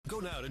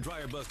now to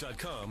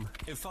DryerBuzz.com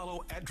and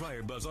follow at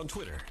DryerBuzz on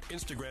Twitter,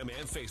 Instagram,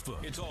 and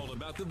Facebook. It's all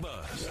about the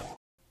buzz.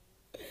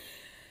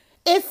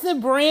 It's a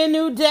brand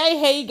new day.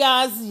 Hey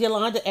guys, it's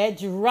Yolanda at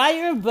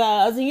Dryer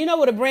Buzz. And you know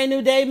what a brand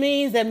new day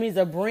means? That means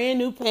a brand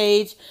new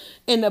page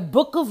in the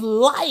book of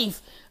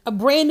life. A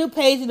brand new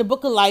page in the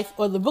book of life,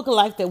 or the book of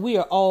life that we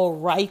are all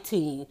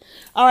writing.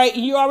 All right,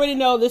 you already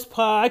know this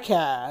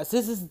podcast.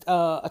 This is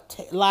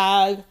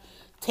live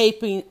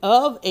taping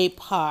of a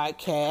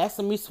podcast.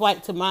 Let me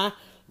swipe to my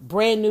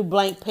brand new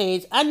blank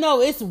page. I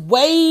know it's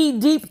way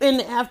deep in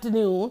the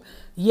afternoon.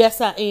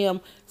 Yes, I am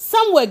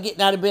somewhat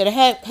getting out of bed. I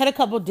had a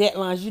couple of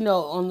deadlines. You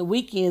know, on the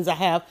weekends I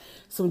have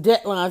some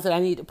deadlines that I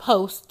need to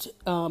post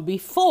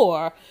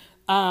before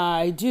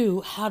I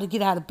do how to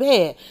get out of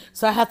bed.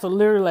 So I have to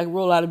literally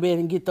roll out of bed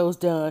and get those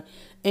done.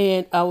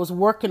 And I was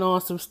working on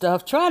some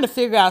stuff, trying to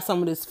figure out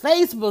some of this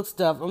Facebook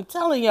stuff. I'm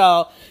telling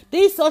y'all,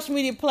 these social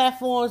media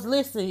platforms,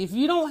 listen, if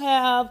you don't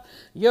have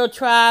your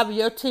tribe,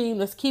 your team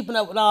that's keeping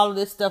up with all of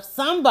this stuff,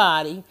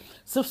 somebody,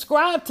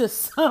 subscribe to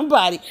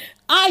somebody.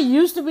 I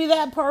used to be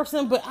that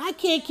person, but I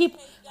can't keep,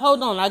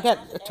 hold on, I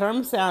got to turn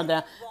the sound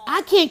down.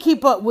 I can't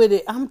keep up with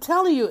it. I'm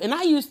telling you, and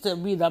I used to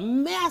be the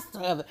master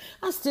of it.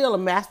 I'm still a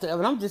master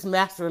of it. I'm just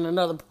mastering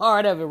another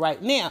part of it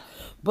right now.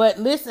 But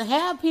listen,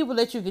 have people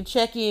that you can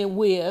check in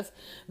with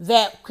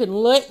that can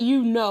let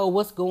you know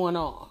what's going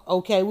on.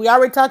 Okay, we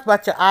already talked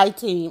about your I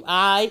team.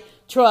 I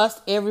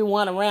trust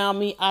everyone around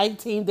me. I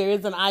team, there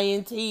is an I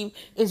in team.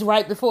 It's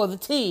right before the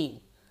team.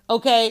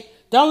 Okay,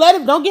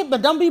 don't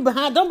be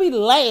behind, don't be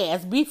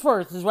last, be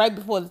first. It's right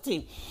before the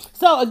team.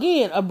 So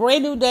again, a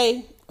brand new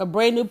day, a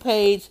brand new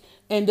page,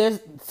 and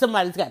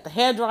somebody's got the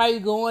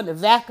hairdryer going, the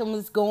vacuum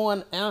is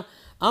going.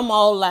 I'm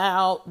all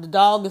loud. The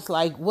dog is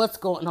like, what's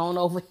going on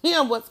over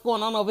here? What's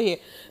going on over here?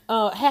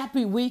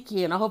 Happy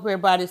weekend. I hope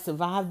everybody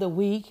survived the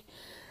week.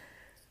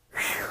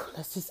 Whew,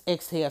 let's just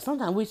exhale.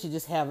 Sometimes we should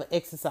just have an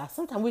exercise.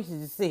 Sometimes we should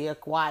just sit here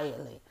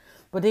quietly.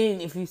 But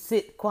then if you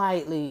sit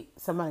quietly,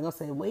 somebody going to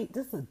say, wait,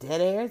 this is dead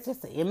air. It's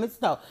just an image.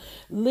 No.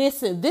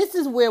 Listen, this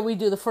is where we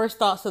do the first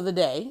thoughts of the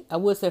day. I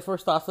would say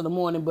first thoughts of the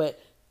morning, but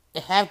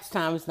half the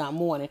time it's not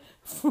morning.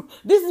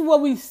 This is where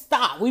we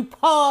stop. We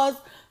pause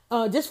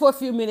just for a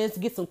few minutes to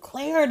get some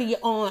clarity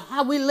on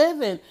how we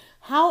living.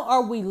 How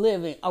are we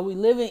living? Are we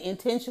living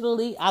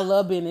intentionally? I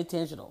love being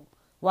intentional,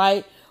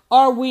 right?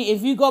 Are we,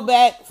 if you go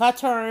back, if I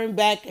turn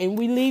back and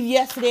we leave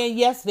yesterday,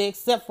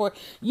 except for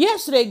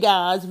yesterday,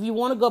 guys, if you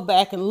want to go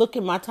back and look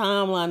at my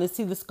timeline and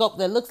see the scope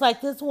that looks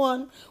like this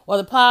one, or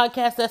the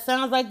podcast that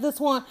sounds like this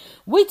one,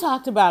 we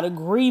talked about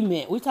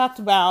agreement. We talked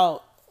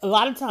about a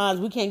lot of times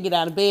we can't get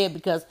out of bed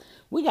because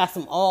we got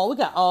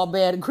all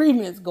bad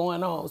agreements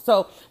going on.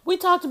 So we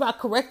talked about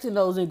correcting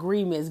those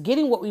agreements,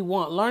 getting what we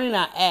want, learning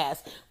our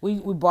ask. We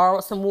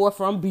borrowed some more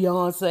from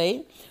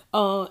Beyonce.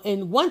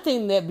 And one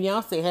thing that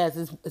Beyonce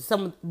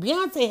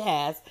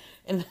has,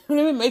 and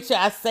let me make sure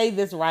I say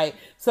this right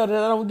so that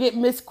I don't get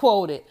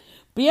misquoted.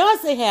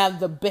 Beyonce has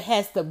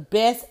the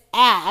best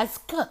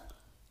ask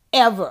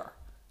ever.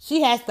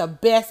 She has the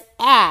best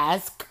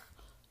ask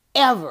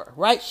ever,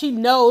 right? She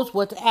knows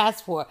what to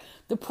ask for.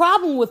 The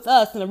problem with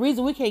us, and the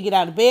reason we can't get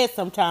out of bed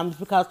sometimes, is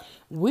because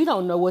we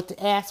don't know what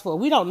to ask for.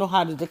 We don't know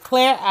how to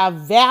declare our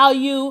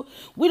value.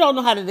 We don't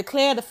know how to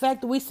declare the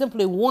fact that we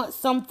simply want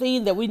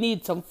something, that we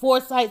need some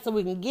foresight so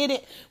we can get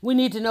it. We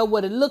need to know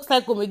what it looks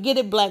like when we get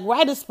it. Black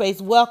Writer Space,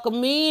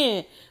 welcome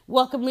in.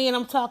 Welcome in.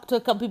 I'm talking to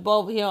a couple people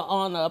over here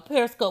on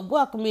Periscope.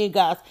 Welcome in,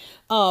 guys.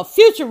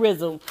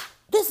 Futurism.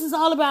 This is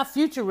all about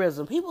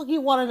futurism. People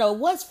keep want to know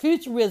what's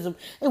futurism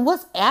and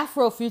what's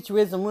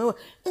Afrofuturism.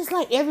 It's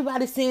like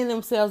everybody seeing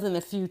themselves in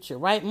the future,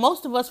 right?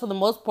 Most of us, for the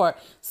most part,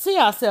 see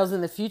ourselves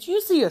in the future. You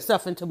see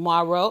yourself in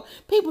tomorrow.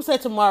 People say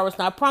tomorrow is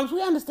not promised.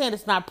 We understand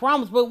it's not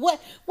promised, but what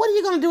are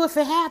you going to do if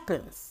it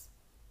happens,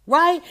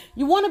 right?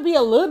 You want to be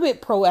a little bit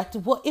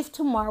proactive. Well, if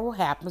tomorrow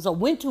happens or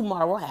when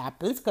tomorrow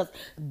happens, because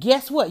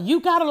guess what?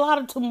 You got a lot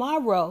of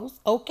tomorrows.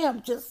 Okay,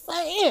 I'm just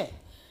saying.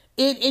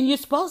 And you're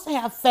supposed to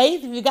have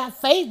faith. If you got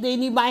faith,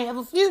 then you might have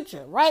a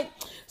future, right?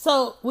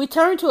 So we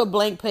turn to a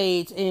blank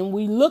page and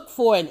we look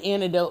for an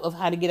antidote of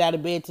how to get out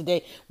of bed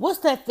today. What's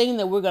that thing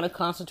that we're going to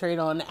concentrate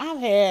on? I've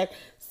had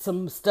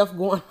some stuff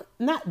going,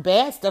 not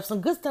bad stuff, some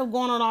good stuff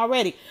going on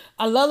already.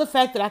 I love the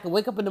fact that I can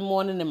wake up in the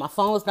morning and my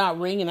phone's not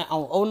ringing. I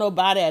don't owe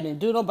nobody. I didn't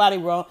do nobody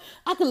wrong.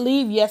 I could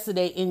leave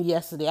yesterday in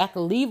yesterday. I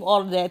could leave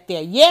all of that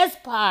there. Yes,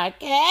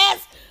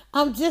 podcast.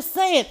 I'm just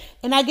saying.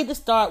 And I get to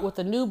start with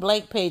a new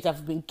blank page.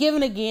 I've been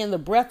given again the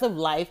breath of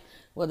life.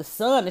 Well, the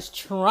sun is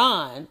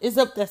trying. It's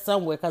up there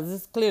somewhere because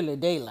it's clearly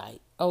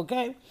daylight.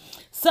 Okay?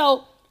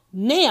 So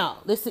now,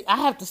 let's see. I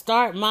have to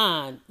start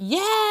mine.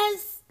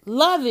 Yes.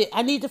 Love it.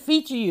 I need to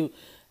feature you.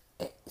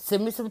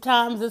 Send me some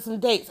times and some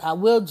dates. I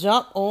will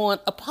jump on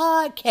a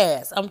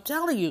podcast. I'm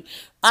telling you,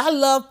 I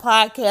love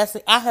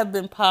podcasting. I have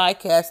been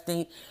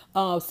podcasting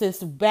since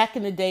back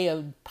in the day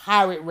of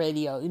pirate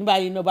radio.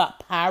 Anybody know about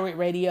pirate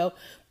radio?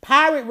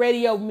 Pirate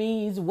radio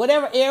means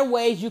whatever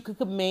airways you could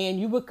command,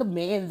 you would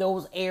command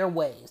those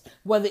airways.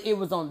 Whether it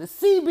was on the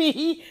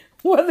CB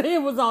Whether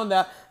it was on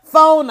the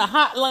phone, the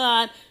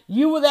hotline,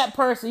 you were that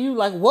person. You were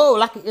like, whoa,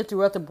 I can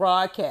interrupt the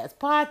broadcast.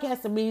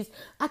 Podcasting means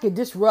I can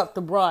disrupt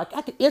the broadcast.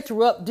 I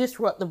can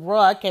disrupt the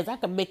broadcast. I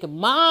can make it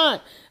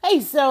mine. Hey,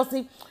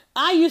 Celsi,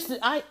 I used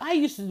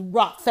to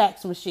rock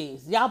fax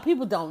machines. Y'all,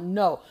 people don't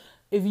know.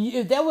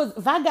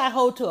 If I got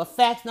hold to a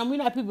fax number, you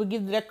know how people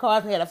give their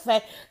cards, they had a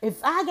fax.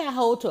 If I got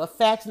hold to a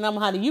fax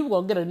number, honey, you were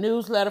gonna get a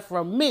newsletter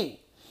from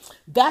me.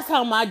 That's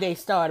how my day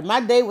started.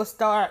 My day would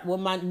start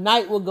when my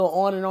night would go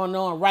on and on and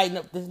on, writing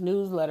up this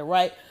newsletter,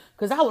 right?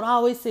 Because I would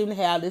always seem to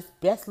have this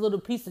best little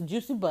piece of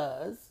juicy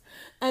buzz,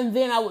 and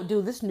then I would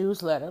do this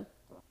newsletter.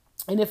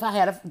 And if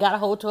I got a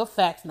hold to a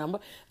fax number,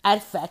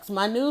 I'd fax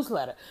my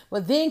newsletter.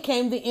 But then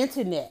came the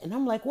internet. And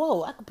I'm like,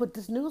 whoa, I could put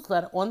this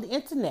newsletter on the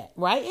internet,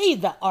 right? Hey,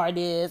 the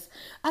artist.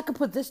 I could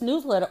put this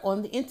newsletter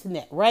on the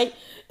internet, right?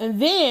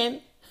 And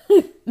then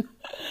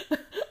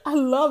I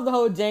love the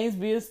whole James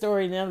Beard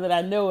story now that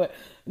I know it.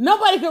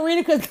 Nobody could read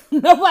it because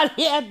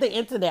nobody had the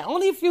internet.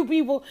 Only a few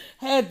people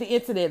had the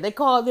internet. They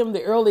called them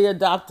the early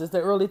adopters,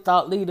 the early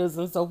thought leaders,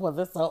 and so forth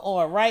and so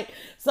on, right?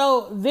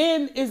 So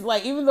then it's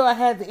like, even though I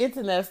had the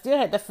internet, I still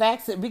had to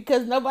fax it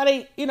because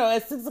nobody,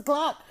 at 6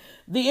 o'clock,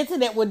 the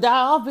internet would die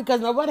off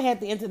because nobody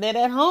had the internet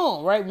at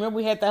home, right? Remember,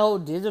 we had the whole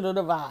digital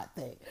divide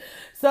thing.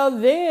 So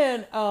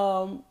then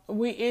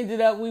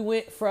we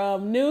went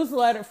from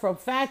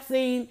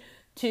faxing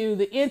to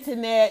the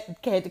internet,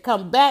 had to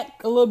come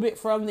back a little bit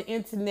from the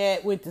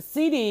internet, went to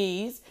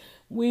CDs,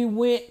 we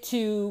went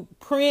to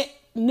print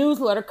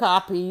newsletter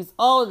copies,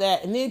 all of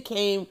that, and then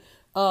came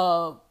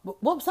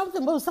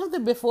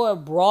something before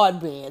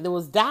broadband. There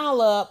was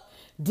dial-up,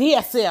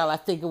 DSL, I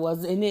think it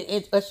was, and then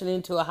it ushered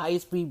into a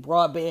high-speed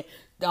broadband,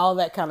 all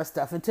that kind of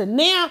stuff. Until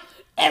now,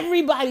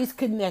 everybody's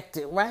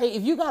connected, right?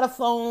 If you got a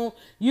phone,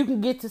 you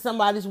can get to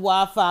somebody's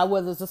Wi-Fi,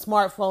 whether it's a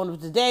smartphone of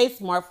today,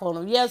 smartphone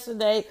of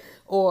yesterday,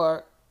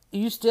 or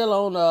you still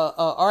on a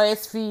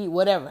RS feed,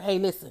 whatever. Hey,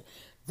 listen,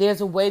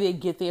 there's a way to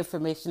get the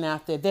information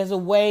out there. There's a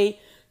way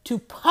to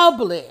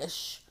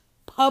publish.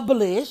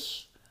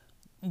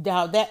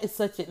 Now, that is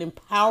such an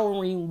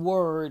empowering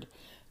word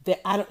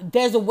that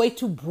there's a way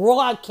to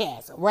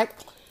broadcast, right?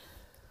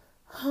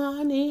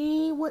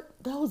 Honey,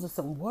 those are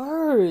some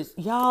words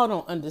y'all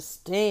don't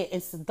understand.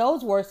 And so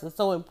those words are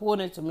so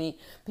important to me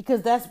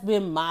because that's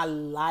been my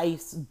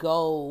life's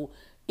goal,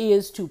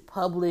 is to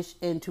publish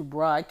and to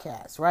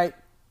broadcast, right?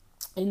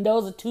 And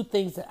those are two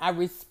things that I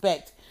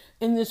respect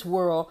in this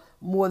world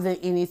more than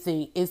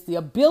anything. It's the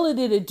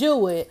ability to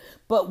do it,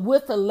 but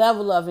with a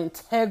level of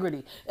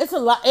integrity. It's a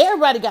lot.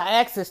 Everybody got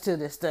access to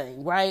this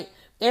thing, right?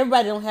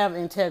 Everybody don't have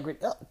integrity.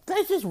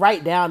 Let's just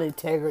write down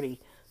integrity.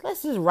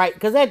 Let's just write,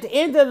 because at the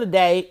end of the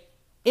day,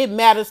 it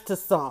matters to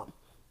some,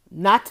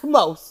 not to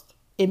most.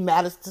 It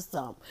matters to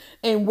some.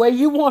 And where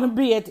you want to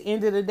be at the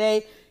end of the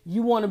day,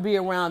 you want to be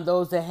around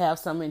those that have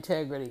some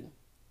integrity.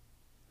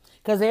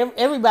 Because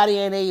everybody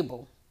ain't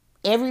able.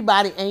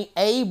 Everybody ain't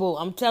able.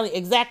 I'm telling you,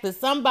 exactly.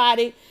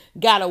 Somebody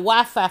got a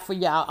Wi-Fi for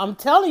y'all. I'm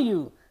telling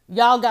you,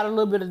 y'all got a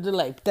little bit of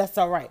delay. But that's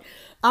all right.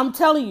 I'm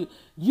telling you,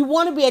 you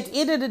want to be, at the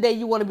end of the day,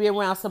 you want to be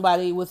around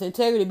somebody with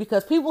integrity,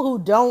 because people who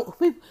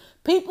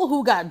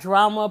got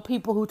drama,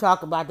 people who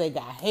talk about they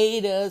got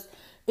haters,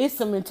 it's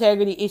some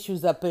integrity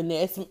issues up in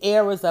there. It's some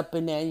errors up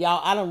in there. And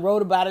y'all, I done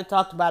wrote about it,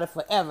 talked about it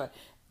forever.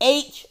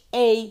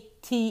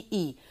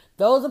 HATE.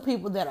 Those are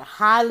people that are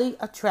highly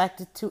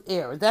attracted to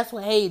error. That's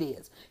what hate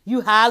is.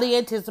 You highly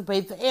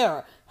anticipate the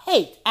error.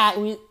 Hate.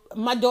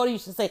 My daughter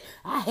used to say,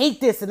 I hate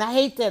this and I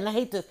hate that and I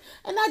hate this.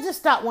 And I just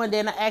stopped one day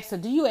and I asked her,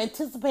 do you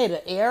anticipate an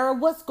error?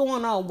 What's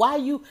going on? Why are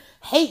you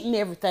hating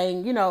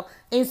everything?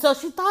 And so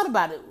she thought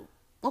about it.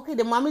 Okay,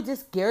 then mommy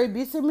just Gary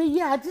Busey me?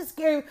 Yeah, I just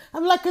Gary.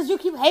 I'm like, because you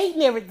keep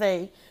hating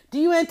everything. Do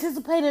you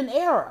anticipate an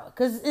error?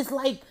 Because it's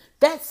like,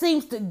 that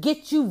seems to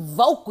get you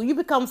vocal. You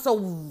become so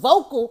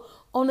vocal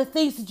on the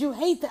things that you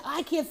hate that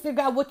I can't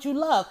figure out what you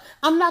love.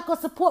 I'm not going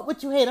to support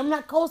what you hate. I'm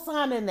not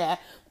co-signing that.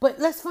 But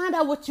let's find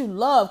out what you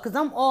love, because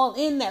I'm all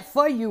in that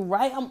for you,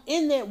 right? I'm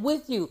in that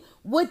with you.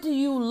 What do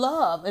you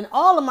love? And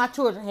all of my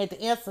children had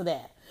to answer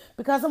that.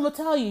 Because I'm going to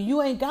tell you,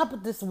 you ain't got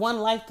but this one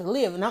life to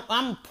live. And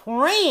I'm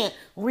praying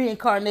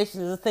reincarnation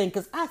is a thing,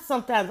 because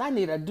sometimes I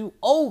need a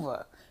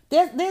do-over.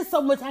 There's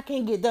so much I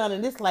can't get done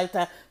in this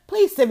lifetime.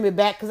 Please send me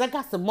back, because I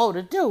got some more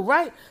to do,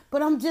 right?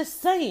 But I'm just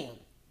saying,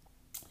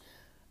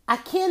 I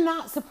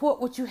cannot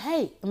support what you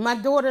hate. My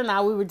daughter and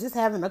I, we were just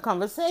having a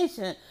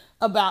conversation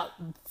about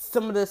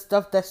some of the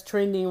stuff that's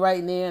trending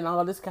right now and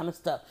all this kind of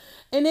stuff.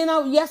 And then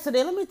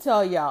yesterday, let me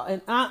tell y'all,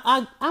 and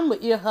I'm an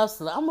ear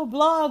hustler. I'm a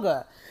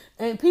blogger.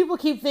 And people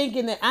keep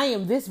thinking that I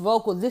am this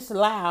vocal, this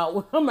loud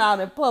when I'm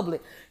out in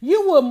public.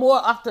 You will more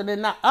often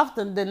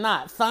than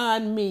not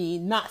find me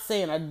not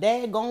saying a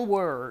daggone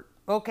word.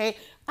 Okay?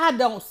 I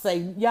don't say,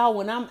 y'all,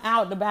 when I'm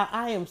out and about,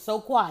 I am so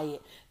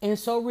quiet and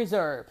so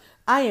reserved.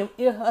 I am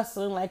ear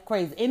hustling like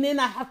crazy. And then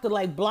I have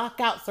to block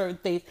out certain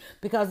things,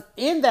 because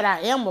in that I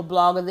am a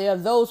blogger, there are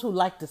those who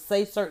like to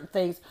say certain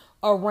things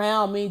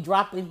around me,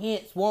 dropping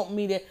hints, want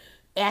me to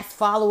ask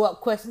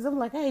follow-up questions. I'm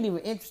like, I ain't even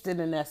interested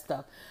in that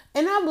stuff.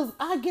 And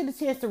I get a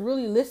chance to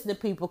really listen to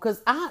people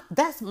because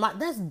that's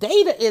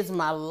data is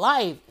my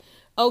life.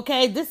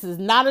 Okay, this is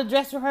not a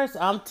dress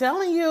rehearsal. I'm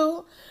telling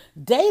you,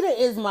 data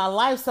is my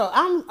life. So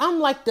I'm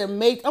like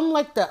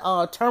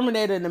the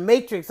Terminator in the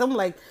Matrix. I'm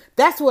like,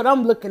 that's what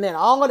I'm looking at.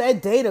 All of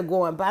that data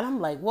going by. I'm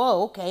like,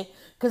 whoa, okay.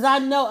 Because I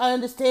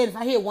understand if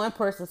I hear one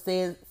person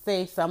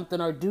say something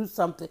or do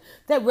something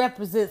that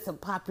represents a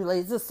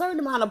population, a certain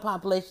amount of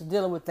population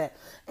dealing with that.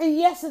 And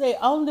yesterday,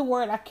 only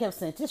word I kept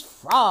saying, just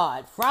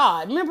fraud.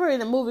 Remember in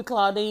the movie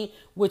Claudine,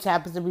 which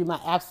happens to be my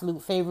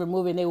absolute favorite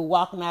movie, and they were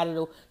walking out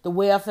of the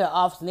welfare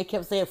office and they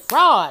kept saying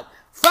fraud,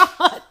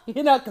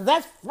 because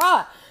that's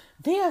fraud.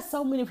 There are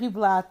so many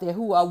people out there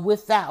who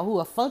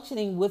are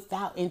functioning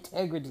without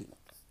integrity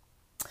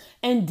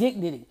and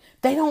dignity.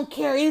 They don't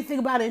care anything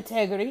about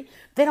integrity.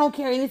 They don't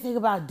care anything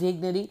about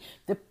dignity.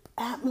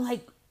 I'm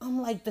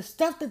like the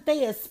stuff that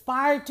they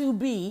aspire to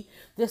be,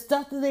 the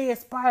stuff that they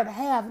aspire to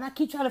have, and I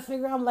keep trying to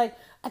figure out. I'm like,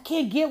 I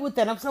can't get with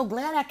that. I'm so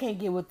glad I can't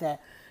get with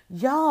that,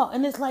 y'all.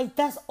 And it's like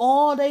that's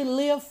all they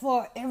live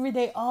for every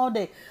day, all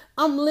day.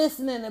 I'm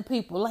listening to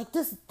people like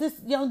this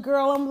young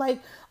girl. I'm like,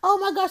 oh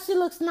my gosh, she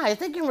looks nice.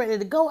 They're getting ready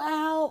to go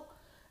out.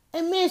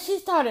 And man, she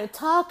started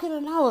talking,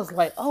 and I was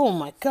like, "Oh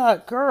my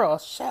God, girl,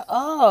 shut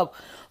up!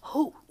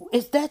 Who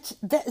is that?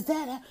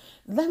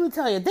 Let me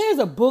tell you, there's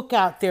a book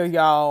out there,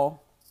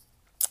 y'all.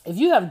 If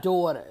you have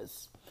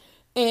daughters,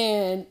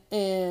 and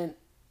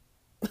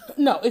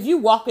no, if you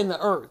walk in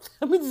the earth,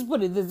 let me just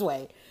put it this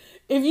way: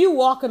 if you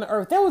walk in the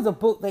earth, there was a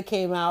book that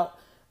came out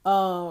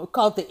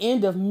called "The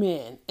End of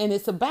Men," and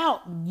it's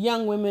about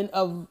young women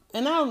and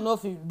I don't know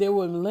if they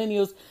were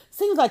millennials.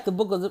 Seems like the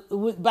book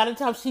was by the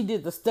time she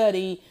did the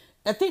study.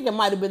 I think it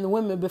might have been the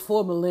women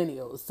before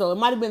millennials. So it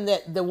might have been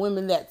the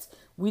women that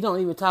we don't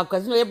even talk,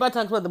 because everybody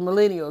talks about the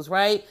millennials,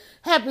 right?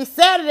 Happy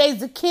Saturday,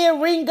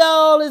 Zakia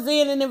Ringgold is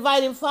in and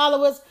inviting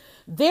followers.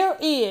 There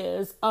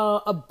is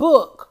a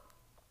book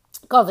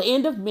called The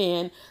End of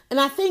Men,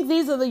 and I think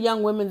these are the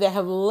young women that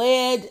have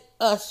led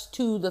us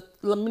to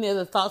many of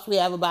the thoughts we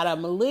have about our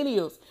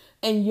millennials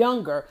and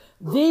younger.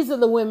 These are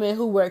the women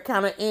who were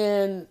kind of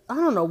in, I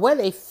don't know where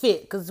they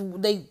fit, because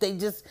they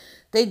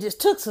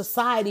just took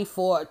society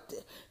for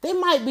it. They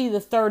might be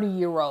the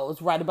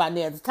 30-year-olds right about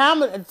now. At the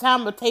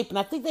time of taping,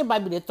 I think they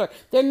might be the 30.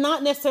 They're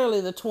not necessarily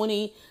the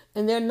 20,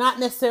 and they're not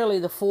necessarily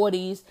the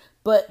 40s,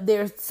 but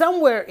they're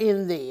somewhere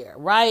in there,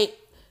 right?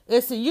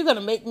 Listen, you're going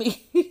to make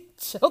me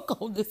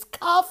choke on this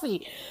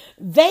coffee.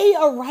 They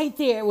are right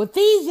there. With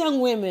these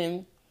young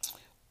women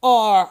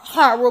are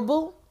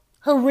horrible,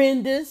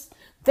 horrendous.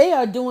 They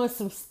are doing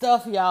some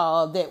stuff,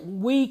 y'all, that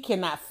we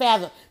cannot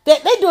fathom.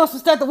 That they doing some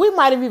stuff that we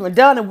might have even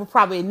done and we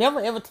probably never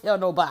ever tell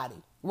nobody,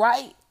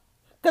 right?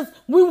 Because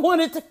we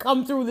wanted to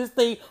come through this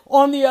thing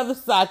on the other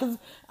side. Because,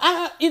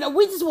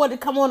 we just wanted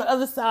to come on the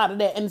other side of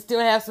that and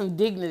still have some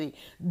dignity.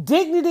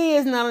 Dignity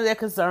is none of their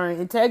concern.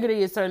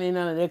 Integrity is certainly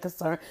none of their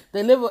concern.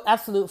 They live an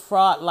absolute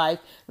fraud life.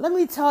 Let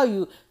me tell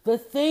you, the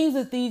things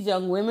that these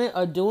young women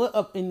are doing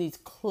up in these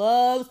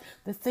clubs,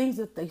 the things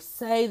that they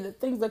say, the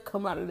things that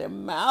come out of their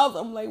mouths.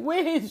 I'm like,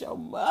 where is your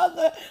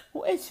mother?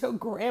 Where's your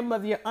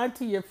grandmother, your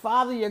auntie, your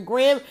father, your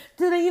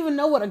do they even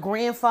know what a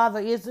grandfather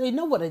is? Do they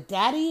know what a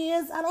daddy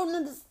is? I don't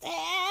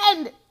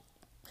understand.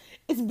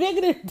 It's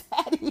bigger than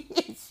daddy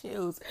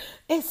issues.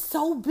 It's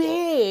so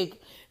big.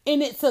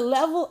 And it's a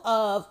level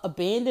of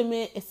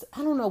abandonment.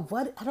 I don't know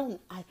what,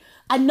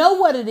 I know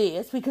what it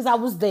is because I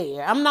was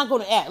there. I'm not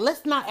going to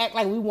let's not act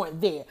like we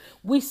weren't there.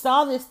 We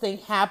saw this thing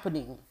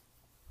happening.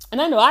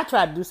 And I know I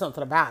tried to do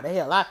something about it.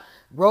 Hell, I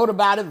wrote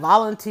about it,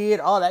 volunteered,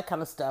 all that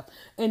kind of stuff.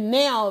 And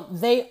now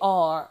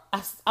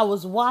I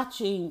was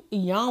watching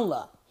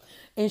Iyanla,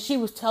 and she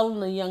was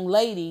telling a young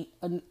lady,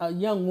 a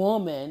young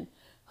woman,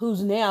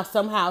 who's now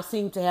somehow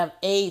seemed to have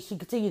aged. She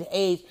continued to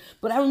age.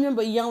 But I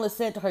remember Iyanla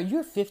said to her,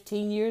 "You're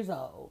 15 years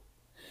old."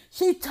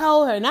 She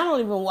told her, and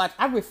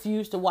I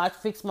refuse to watch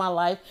Fix My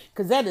Life,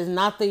 because that is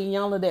not the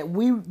Iyanla that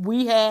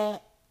we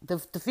had, the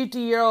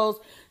 50-year-olds.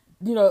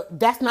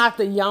 That's not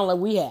the Iyanla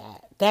we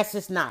had. That's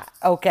just not,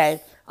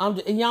 okay?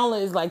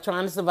 Iyanla is like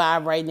trying to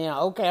survive right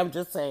now, okay? I'm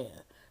just saying,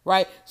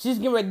 right? She's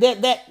getting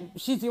ready,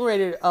 she's getting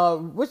ready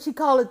to, what she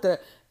call it, the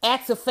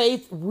Acts of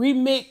Faith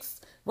remix.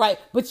 Right,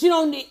 but you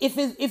don't need, if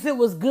it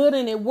was good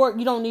and it worked,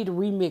 you don't need to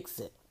remix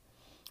it.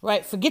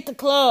 Right, forget the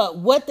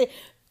club. What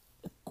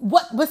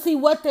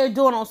they're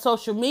doing on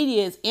social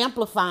media is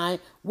amplifying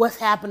what's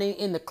happening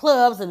in the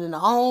clubs and in the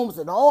homes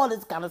and all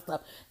this kind of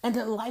stuff. And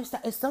the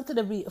lifestyle is something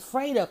to be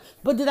afraid of.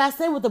 But did I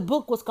say what the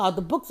book was called?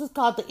 The book is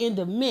called The End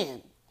of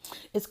Men.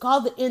 It's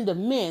called The End of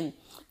Men.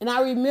 And I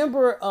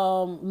remember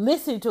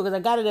listening to it because I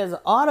got it as an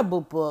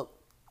Audible book.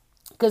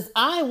 Because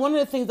one of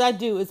the things I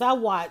do is I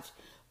watch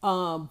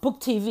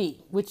Book TV,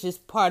 which is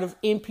part of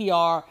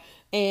NPR,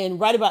 And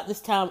right about this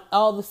time,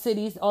 all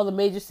the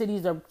major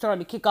cities are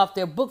starting to kick off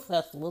their book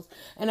festivals.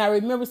 And I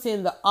remember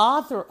seeing the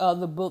author of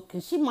the book,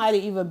 and she might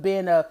have even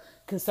been a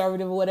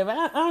conservative or whatever.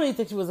 I don't even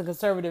think she was a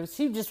conservative.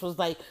 She just was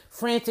like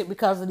frantic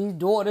because of these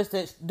daughters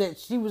that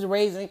she was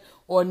raising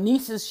or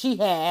nieces she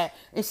had.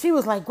 And she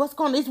was like, what's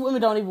going on? These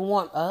women don't even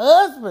want a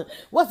husband.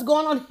 What's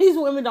going on? These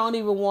women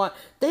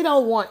they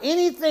don't want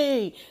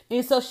anything.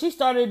 And so she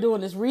started doing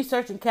this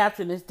research and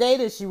capturing this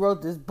data. She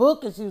wrote this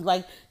book, and she was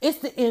like, it's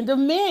the end of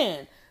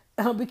men.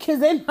 Because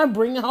they're not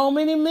bringing home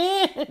any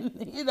men,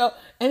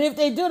 and if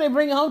they do, they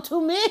bring home too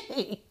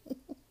many.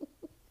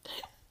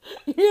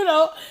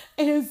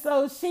 And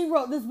so she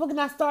wrote this book,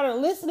 and I started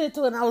listening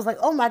to it, and I was like,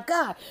 oh my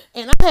God.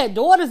 And I had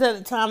daughters at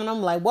the time, and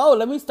I'm like, whoa,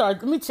 let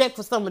me check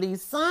for some of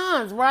these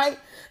signs, right?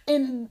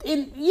 And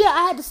yeah,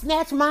 I had to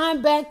snatch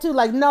mine back too,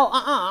 like, no,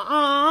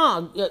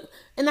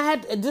 and I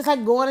had just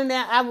like going in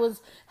there, I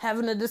was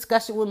having a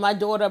discussion with my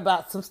daughter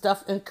about some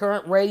stuff in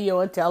current radio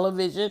and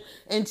television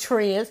and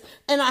trends,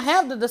 and I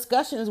have the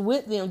discussions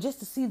with them just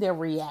to see their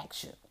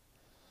reaction.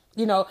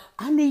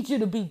 I need you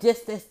to be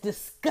just as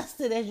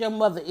disgusted as your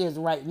mother is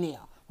right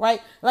now, right?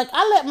 Like,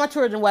 I let my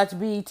children watch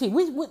BET.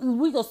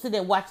 We go sit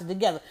there and watch it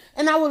together.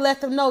 And I would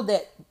let them know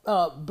that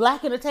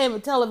Black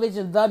Entertainment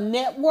Television, the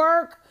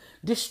network,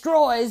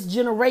 destroys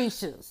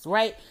generations,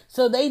 right?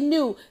 So they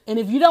knew, and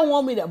if you don't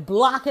want me to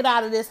block it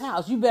out of this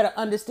house, you better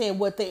understand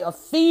what they are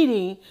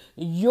feeding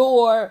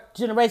your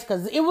generation.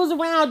 Because it was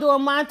around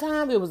during my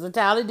time, it was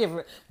entirely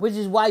different, which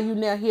is why you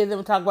now hear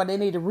them talk about they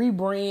need to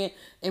rebrand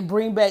and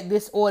bring back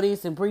this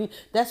audience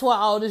that's why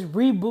all this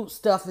reboot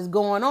stuff is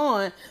going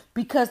on,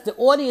 because the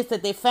audience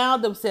that they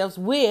found themselves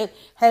with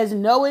has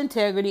no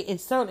integrity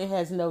and certainly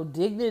has no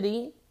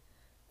dignity.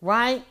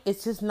 Right?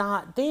 It's just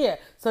not there.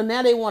 So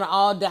now they want to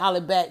all dial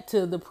it back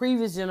to the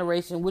previous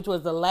generation, which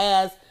was the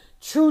last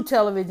true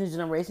television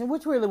generation,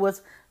 which really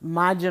was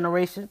my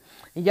generation.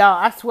 And y'all,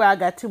 I swear I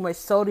got too much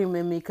sodium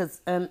in me because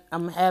I'm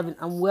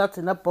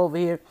welting up over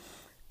here.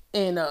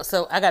 And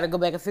so I got to go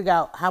back and figure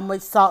out how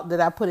much salt did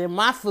I put in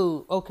my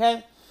food.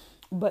 Okay.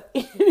 But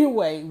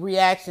anyway,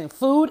 reaction.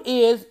 Food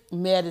is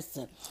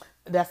medicine.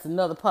 That's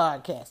another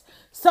podcast.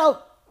 So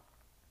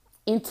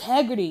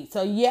integrity.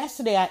 So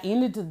yesterday I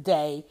ended the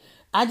day.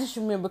 I just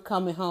remember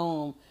coming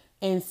home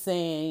and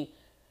saying,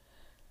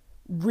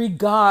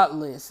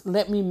 regardless,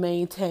 let me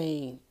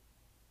maintain.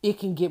 It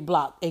can get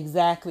blocked.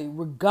 Exactly.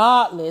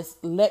 Regardless,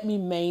 let me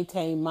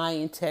maintain my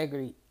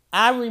integrity.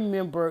 I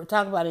remember,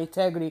 talking about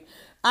integrity,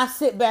 I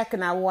sit back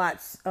and I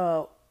watch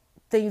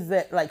things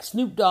that, like,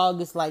 Snoop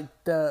Dogg is like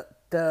the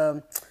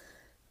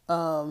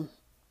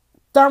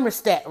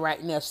thermostat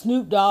right now.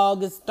 Snoop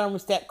Dogg is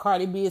thermostat.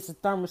 Cardi B is a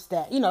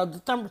thermostat.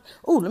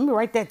 Let me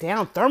write that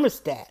down.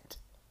 Thermostat.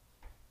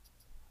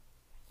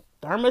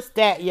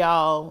 Thermostat,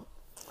 y'all.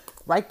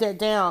 Write that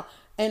down.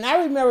 And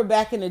I remember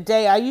back in the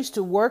day, I used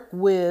to work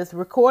with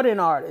recording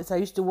artists. I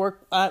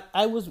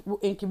was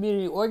in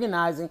community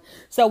organizing.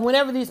 So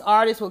whenever these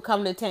artists would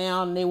come to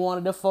town and they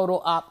wanted a photo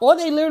op, or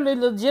they literally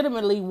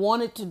legitimately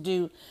wanted to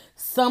do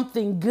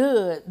something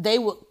good, they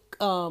would,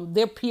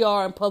 their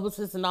PR and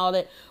publicists and all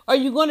that, are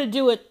you going to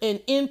do it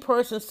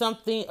in-person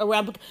something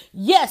around?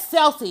 Yes,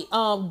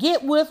 Celsi,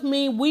 get with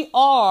me. We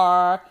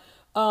are...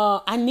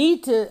 I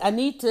need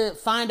to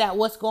find out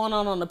what's going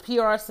on the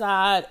PR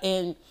side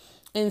and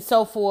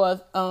so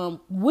forth.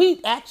 We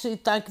actually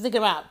thinking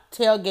about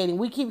tailgating.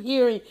 We keep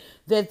hearing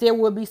that there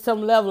will be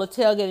some level of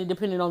tailgating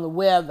depending on the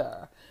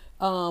weather.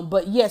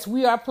 But yes,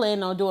 we are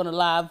planning on doing a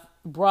live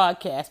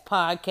broadcast,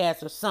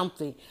 podcast or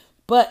something.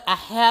 But I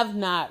have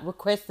not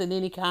requested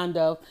any kind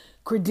of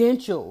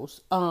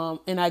credentials.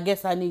 And I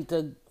guess I need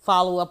to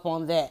follow up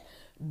on that.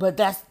 But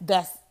that's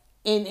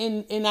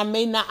and I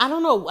may not, I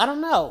don't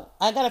know.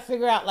 I got to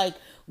figure out like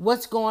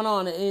what's going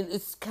on. And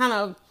it's kind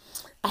of,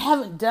 I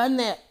haven't done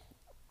that.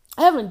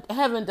 I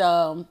haven't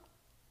done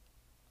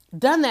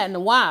that in a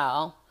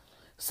while.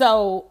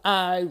 So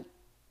I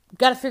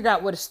got to figure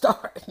out where to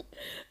start.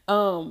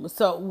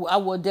 So I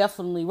will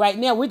definitely, right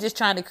now we're just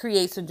trying to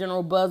create some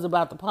general buzz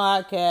about the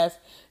podcast.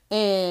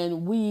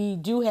 And we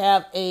do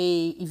have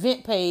a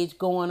event page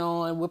going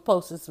on. We're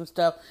posting some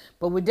stuff,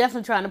 but we're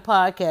definitely trying to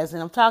podcast.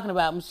 And I'm talking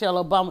about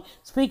Michelle Obama.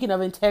 Speaking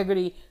of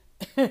integrity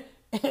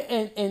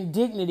and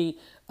dignity,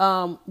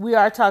 we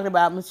are talking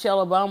about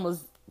Michelle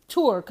Obama's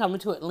tour coming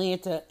to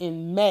Atlanta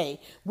in May,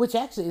 which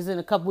actually is in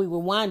a couple weeks. We're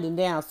winding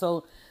down,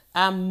 so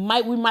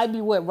we might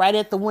be right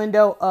at the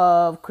window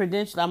of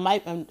credential.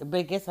 I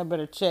guess I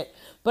better check.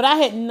 But I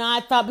had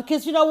not thought,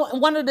 because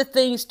one of the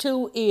things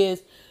too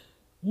is,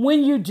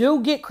 when you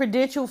do get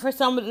credentialed for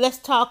somebody, let's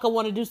talk, I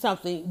want to do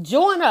something.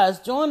 Join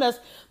us.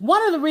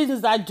 One of the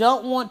reasons I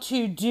don't want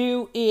to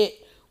do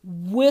it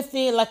with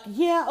it, like,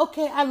 yeah,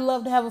 okay, I'd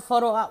love to have a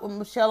photo op with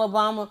Michelle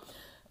Obama.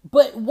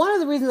 But one of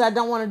the reasons I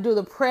don't want to do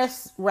the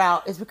press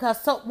route is because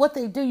what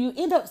they do, you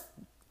end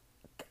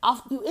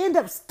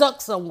up stuck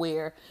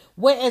somewhere.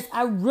 Whereas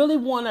I really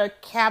want to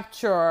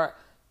capture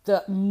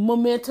the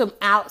momentum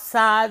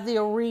outside the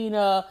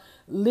arena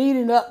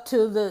leading up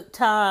to the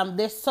time.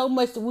 There's so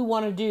much that we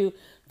want to do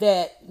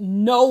that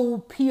no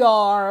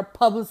PR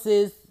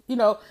publicist,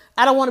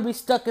 I don't want to be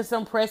stuck in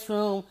some press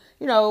room,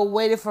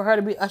 waiting for her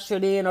to be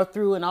ushered in or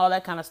through and all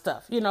that kind of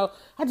stuff.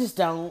 I just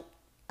don't.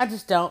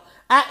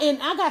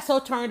 I got so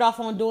turned off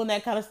on doing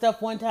that kind of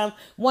stuff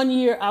one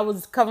year I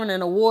was covering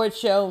an award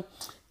show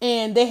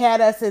and they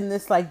had us in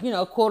this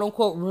quote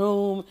unquote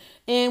room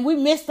and we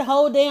missed the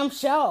whole damn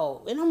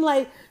show. And I'm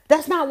like,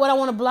 that's not what I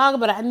want to blog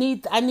about.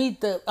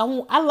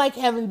 I like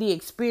having the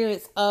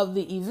experience of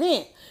the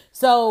event.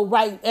 So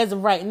as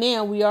of right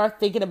now, we are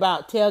thinking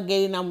about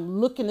tailgating. I'm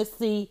looking to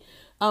see,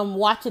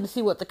 watching to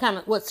see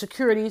what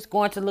security is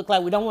going to look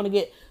like.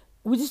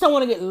 We just don't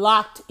want to get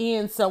locked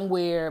in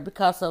somewhere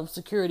because of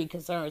security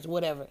concerns,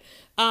 whatever.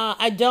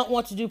 I don't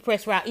want to do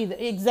press route either.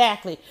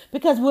 Exactly.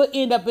 Because we'll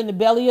end up in the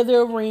belly of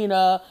the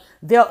arena.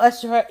 They'll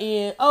usher her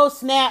in. Oh,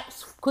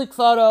 snaps, quick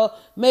photo,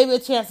 maybe a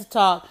chance to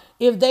talk.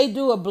 If they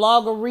do a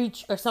blogger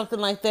reach or something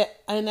like that,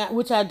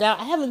 which I doubt,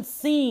 I haven't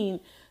seen,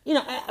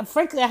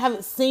 frankly, I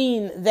haven't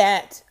seen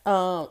that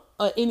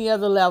any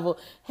other level.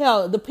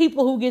 Hell, the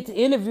people who get to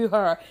interview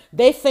her,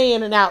 they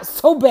fanning out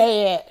so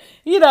bad.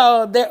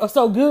 They're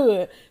so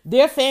good.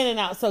 They're fanning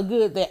out so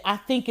good that I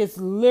think it's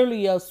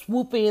literally a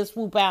swoop in,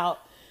 swoop out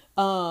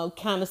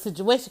kind of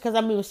situation.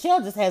 Because,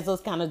 Michelle just has those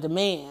kind of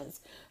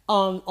demands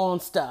on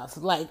stuff.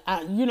 Like,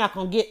 you're not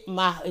going to get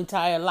my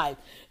entire life.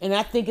 And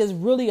I think it's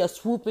really a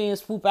swoop in,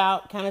 swoop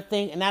out kind of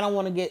thing. And I don't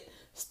want to get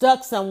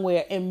stuck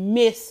somewhere and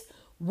miss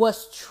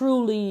what's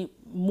truly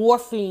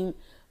morphing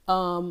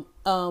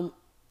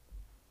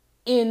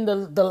in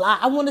the life.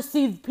 I want to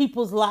see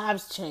people's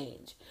lives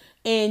change.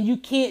 And you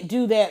can't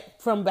do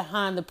that from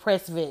behind the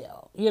press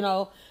veil.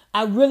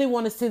 I really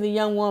want to see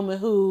I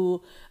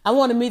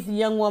want to meet the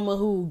young woman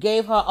who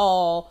gave her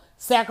all,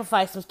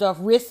 sacrificed some stuff,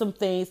 risked some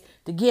things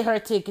to get her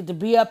ticket, to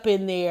be up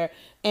in there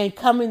and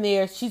come in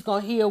there. She's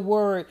going to hear a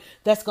word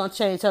that's going to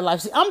change her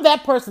life. See, I'm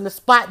that person to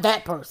spot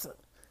that person,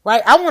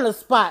 right? I want to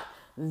spot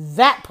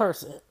that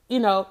person,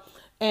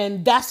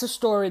 and that's the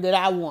story that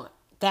I want.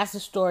 That's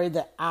the story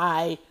that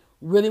I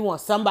really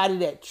want. Somebody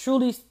that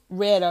truly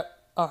read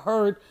or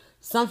heard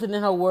something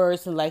in her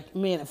words and like,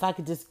 man, if I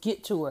could just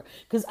get to her.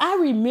 Because I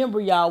remember,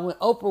 y'all, when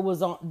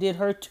Oprah did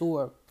her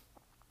tour,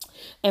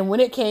 and when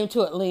it came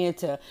to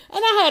Atlanta,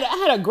 and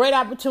I had a great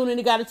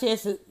opportunity, got a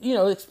chance to,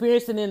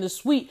 experience it in the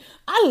suite.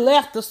 I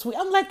left the suite.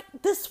 I'm like,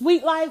 this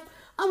suite life,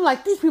 I'm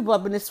like, these people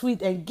up in the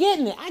suite and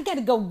getting it. I got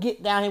to go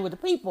get down here with the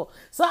people.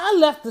 So I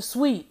left the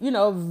suite,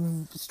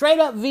 straight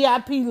up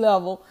VIP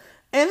level.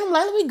 And I'm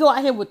like, let me go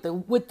out here with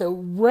the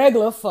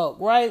regular folk,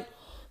 right?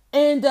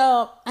 And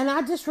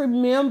I just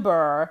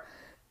remember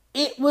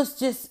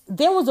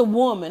there was a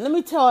woman. Let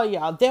me tell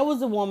y'all, there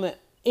was a woman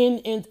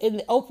in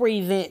the Oprah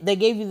event. They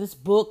gave you this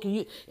book.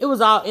 It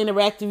was all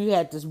interactive. You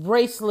had this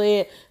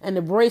bracelet, and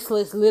the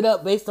bracelets lit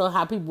up based on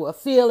how people were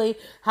feeling,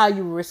 how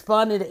you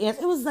responded to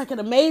answers. It was like an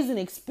amazing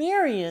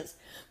experience.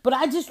 But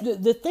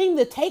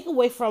the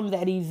takeaway from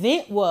that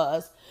event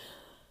was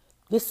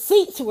the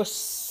seats were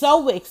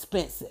so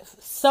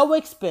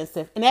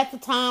expensive. And at the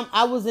time,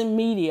 I was in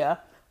media,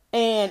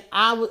 and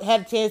I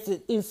had a chance to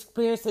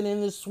experience it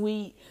in the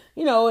suite,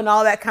 and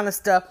all that kind of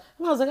stuff.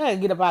 And I was like, I gotta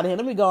get up out of here.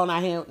 Let me go on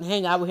out here and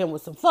hang out with him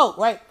with some folk,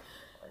 right?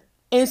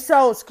 And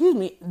so,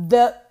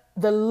 the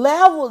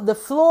level, the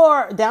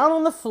floor, down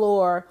on the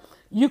floor,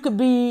 you could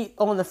be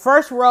on the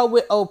first row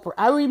with Oprah.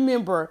 I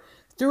remember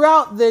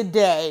throughout the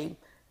day,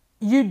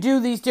 you do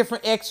these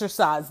different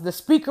exercises. The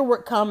speaker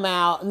would come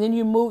out, and then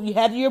you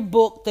had your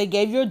book, they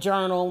gave you a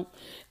journal.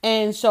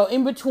 And so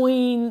in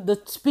between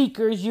the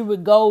speakers,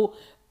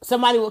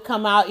 somebody would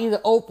come out, either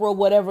Oprah or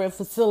whatever, and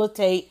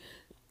facilitate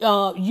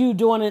you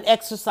doing an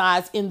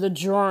exercise in the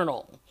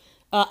journal.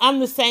 I'm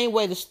the same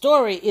way. The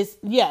story is,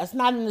 it's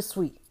not in the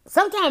suite.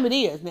 Sometimes it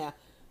is now.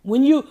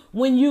 When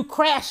you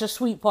crash a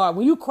suite part,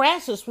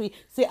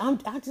 see,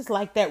 I just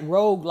like that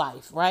rogue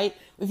life, right?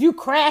 If you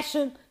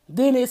crashing,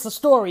 then it's a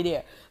story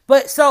there.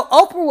 But so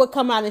Oprah would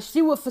come out and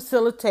she would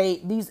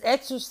facilitate these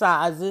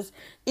exercises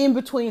in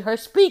between her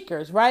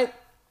speakers, right?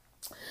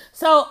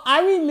 So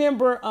I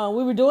remember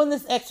we were doing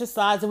this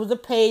exercise. It was a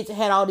page that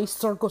had all these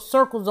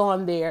circles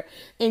on there,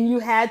 and you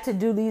had to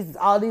do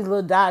all these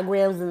little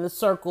diagrams in the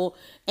circle,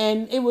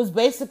 and it was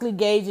basically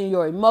gauging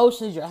your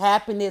emotions, your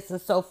happiness, and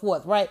so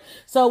forth, right?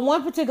 So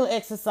one particular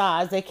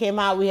exercise that came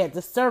out, we had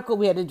the circle,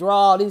 we had to draw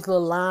all these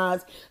little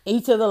lines.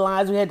 Each of the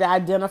lines we had to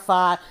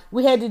identify.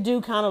 We had to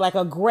do kind of like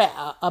a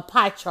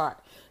pie chart.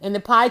 And the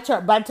pie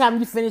chart, by the time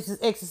you finish this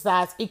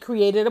exercise, it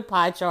created a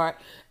pie chart.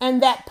 And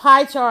that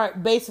pie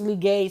chart basically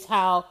gauged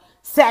how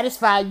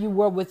satisfied you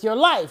were with your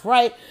life,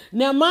 right?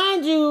 Now,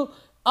 mind you,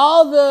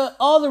 all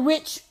the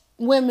rich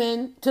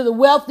women, to the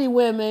wealthy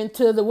women,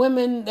 to the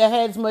women that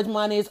had as much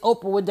money as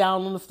Oprah were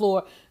down on the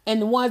floor.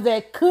 And the ones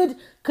that could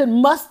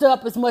muster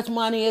up as much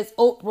money as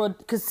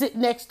Oprah could sit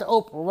next to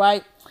Oprah,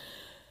 right?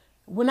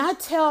 When I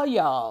tell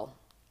y'all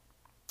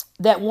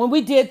that when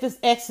we did this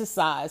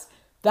exercise,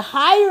 the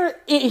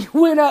higher it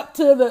went up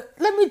to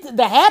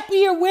the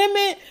happier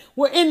women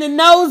were in the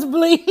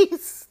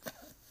nosebleeds.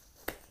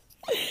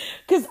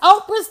 Because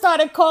Oprah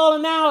started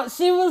calling out.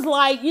 She was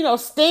like,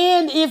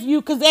 stand if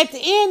you, because at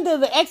the end of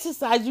the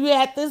exercise, you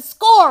had to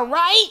score,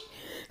 right?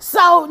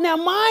 So now,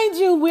 mind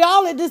you, we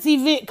all at this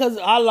event because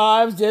our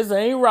lives just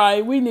ain't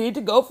right. We need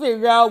to go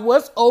figure out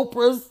what's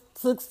Oprah's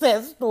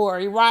success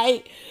story,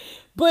 right?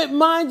 But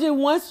mind you,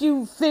 once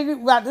you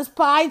figured out this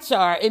pie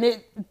chart,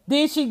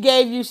 then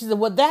she said,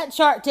 well, that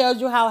chart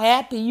tells you how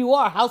happy you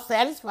are, how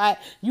satisfied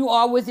you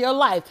are with your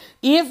life.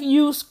 If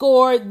you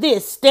scored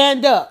this,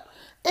 stand up.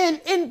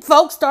 And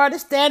folks started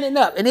standing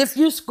up. And if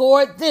you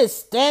scored this,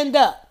 stand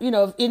up.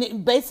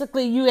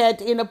 Basically you had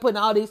to end up putting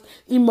all these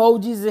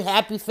emojis and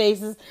happy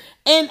faces.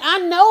 And I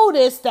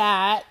noticed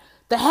that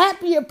the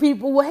happier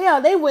people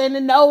they were in the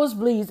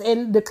nosebleeds.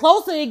 And the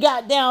closer it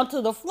got down to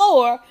the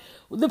floor,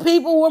 the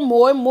people were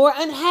more and more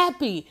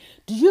unhappy.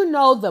 Do you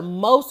know the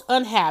most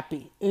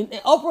unhappy? And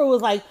Oprah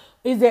was like,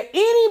 is there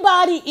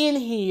anybody in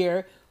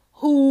here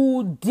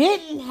who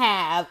didn't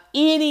have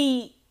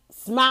any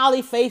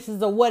smiley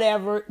faces or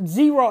whatever,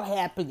 zero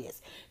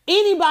happiness?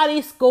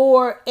 Anybody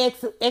scored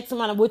X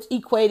amount of which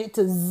equated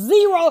to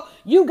zero,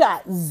 you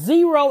got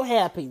zero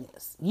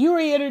happiness. You're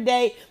here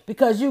today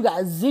because you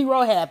got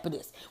zero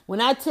happiness.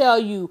 When I tell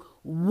you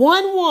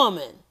one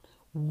woman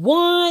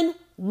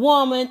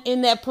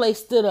in that place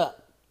stood up.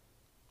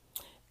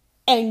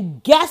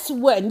 And guess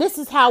what? And this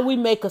is how we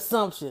make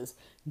assumptions.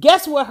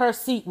 Guess what her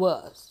seat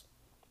was?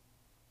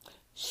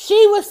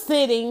 She was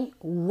sitting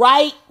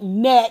right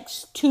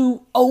next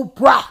to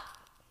Oprah.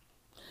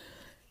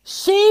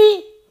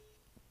 She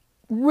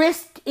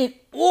risked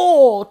it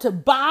all to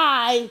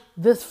buy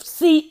the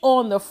seat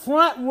on the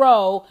front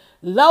row.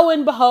 Lo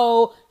and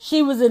behold,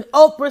 she was in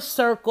Oprah's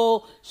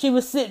circle. She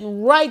was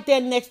sitting right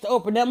there next to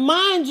Oprah. Now,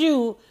 mind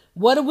you,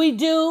 what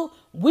do?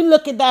 We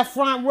look at that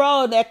front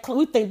row.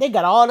 We think they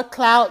got all the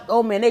clout.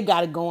 Oh, man, they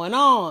got it going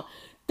on.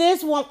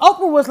 This one,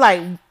 Oprah was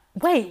like,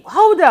 wait,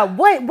 hold up.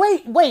 Wait.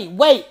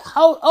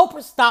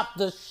 Oprah stopped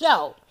the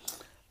show.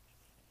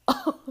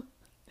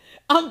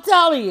 I'm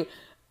telling you.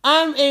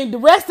 And the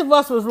rest of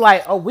us was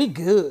like, oh, we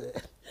good.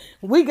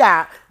 I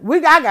got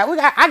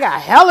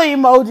hella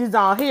emojis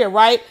on here,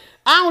 right?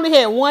 I only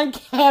had one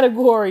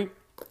category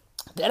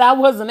that I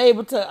wasn't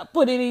able to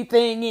put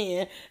anything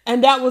in,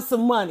 and that was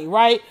some money,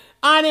 right?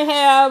 I didn't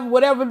have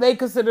whatever they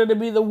consider to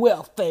be the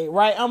wealth thing,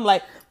 right? I'm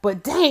like,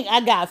 but dang, I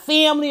got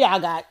family, I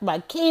got my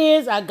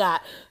kids, I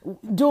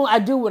do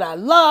what I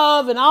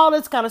love and all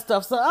this kind of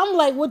stuff. So I'm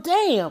like, well,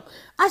 damn,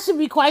 I should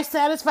be quite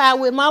satisfied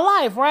with my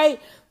life,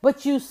 right?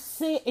 But you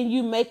sit and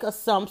you make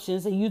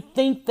assumptions and you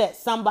think that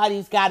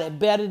somebody's got it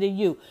better than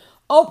you.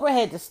 Oprah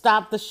had to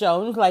stop the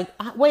show. It was like,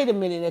 wait a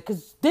minute,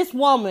 because this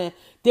woman,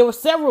 there were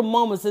several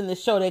moments in the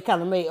show that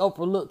kind of made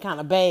Oprah look kind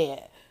of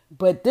bad.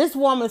 But this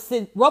woman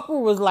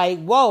Oprah was like,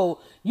 whoa,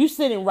 you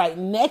sitting right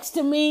next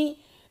to me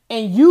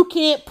and you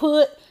can't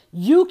put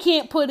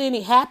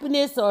any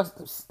happiness or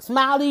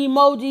smiley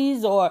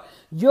emojis, or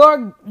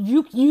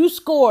you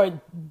scored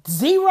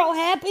zero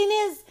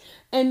happiness.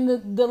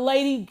 And the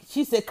lady,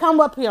 she said,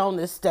 come up here on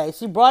this stage.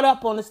 She brought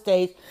up on the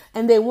stage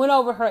and they went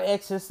over her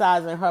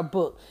exercise and her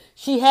book.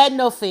 She had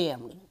no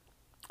family.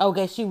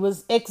 Okay, she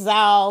was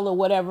exiled or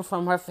whatever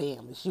from her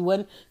family. She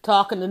wasn't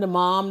talking to the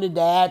mom, the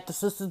dad, the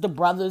sisters, the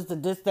brothers, the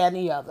this, that, and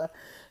the other.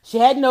 She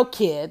had no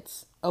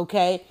kids,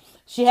 okay?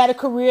 She had a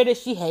career that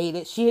she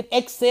hated. She had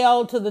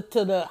excelled to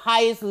the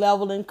highest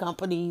level in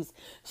companies.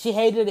 She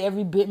hated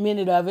every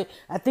minute of it.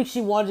 I think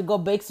she wanted to go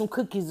bake some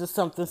cookies or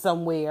something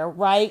somewhere,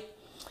 right?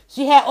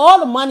 She had all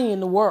the money in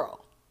the world.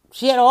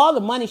 She had all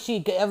the money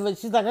she could ever.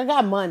 She's like, I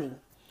got money.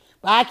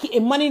 But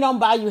money don't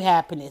buy you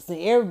happiness. And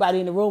everybody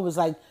in the room was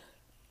like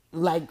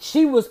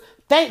she was,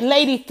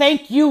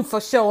 thank you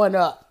for showing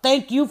up.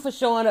 Thank you for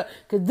showing up.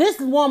 Because this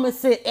woman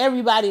sent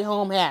everybody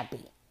home happy.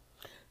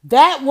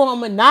 That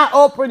woman, not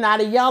Oprah, not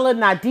Ayala,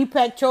 not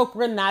Deepak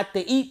Chopra, not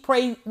the Eat,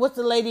 Pray, what's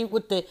the lady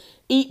with the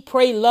Eat,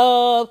 Pray,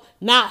 Love,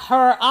 not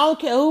her. I don't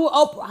care who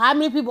Oprah, how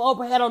many people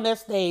Oprah had on that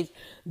stage.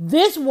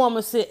 This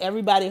woman sent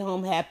everybody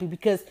home happy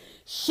because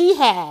she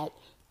had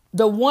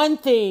the one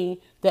thing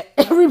that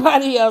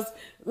everybody else,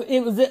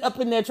 it was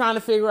up in there trying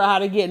to figure out how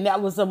to get, and that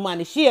was her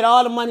money. She had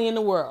all the money in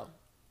the world,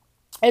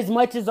 as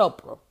much as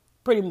Oprah,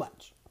 pretty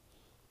much.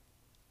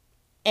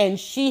 And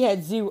she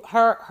had zero,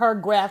 her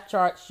graph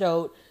chart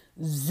showed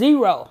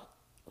zero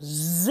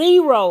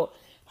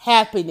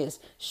happiness.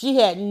 She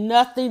had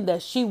nothing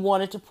that she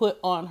wanted to put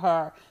on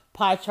her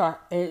pie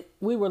chart. And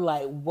we were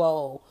like,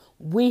 whoa,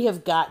 we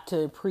have got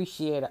to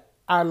appreciate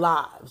our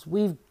lives.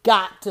 We've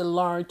got to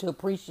learn to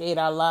appreciate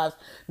our lives,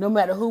 no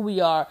matter who we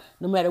are,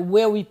 no matter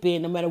where we've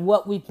been, no matter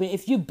what we've been.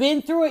 If you've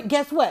been through it,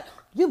 guess what?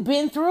 You've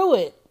been through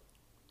it.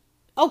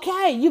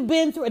 Okay, you've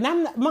been through it.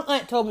 And my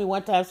aunt told me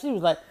one time, she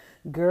was like,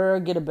 girl,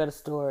 get a better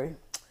story.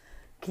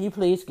 Can you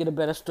please get a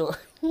better story?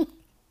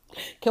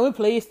 Can we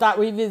please start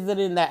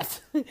revisiting that?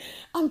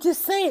 I'm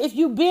just saying, if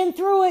you've been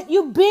through it,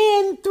 you've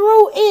been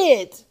through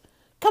it.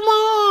 Come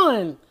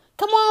on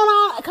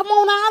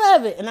out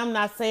of it. And I'm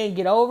not saying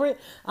get over it.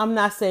 I'm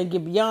not saying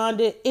get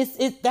beyond it.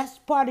 That's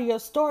part of your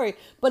story.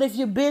 But if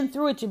you've been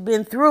through it, you've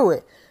been through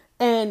it.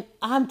 And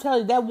I'm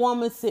telling you, that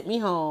woman sent me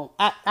home.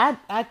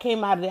 I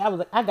came out of there. I was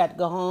like, I got to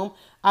go home.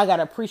 I got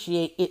to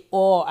appreciate it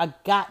all. I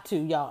got to,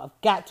 y'all.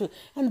 I've got to.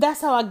 And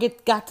that's how I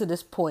got to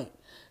this point.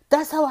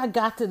 That's how I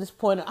got to this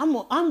point.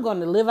 I'm going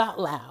to live out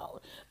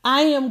loud.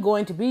 I am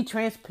going to be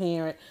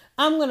transparent.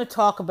 I'm going to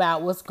talk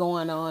about what's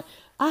going on.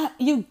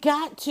 You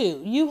got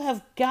to. You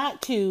have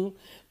got to,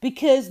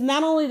 because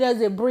not only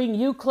does it bring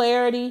you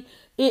clarity,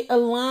 it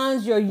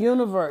aligns your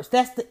universe.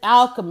 That's the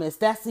Alchemist.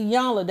 That's the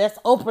Youngler. That's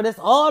Oprah. That's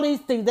all these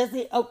things. That's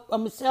the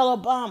Michelle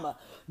Obama,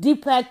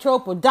 Deepak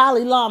Chopra,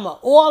 Dalai Lama,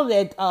 all of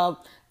that.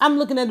 I'm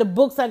looking at the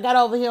books I got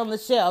over here on the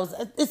shelves.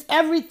 It's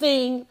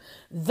everything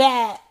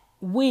that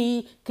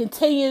we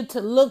continue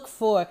to look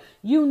for.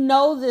 You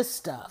know this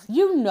stuff.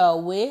 You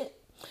know it.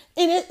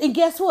 And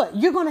guess what?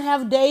 You're going to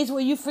have days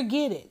where you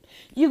forget it.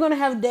 You're going to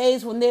have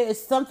days when there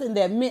is something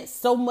that meant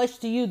so much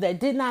to you that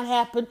did not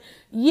happen.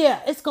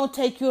 Yeah, it's going to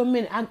take you a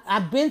minute.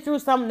 I've been through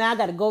something. Now I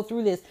got to go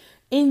through this.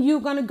 And you're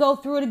going to go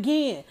through it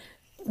again.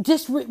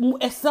 Just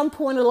at some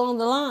point along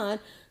the line,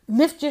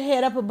 lift your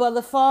head up above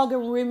the fog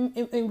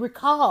and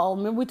recall.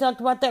 Remember, we talked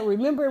about that.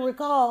 Remember and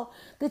recall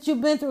that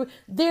you've been through.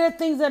 There are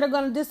things that are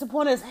going to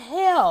disappoint us.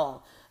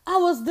 Hell, I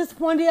was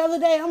disappointed the other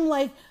day. I'm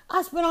like,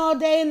 I spent all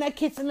day in that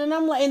kitchen, and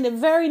I'm like, and the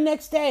very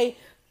next day,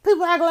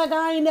 people act like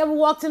I ain't never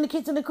walked in the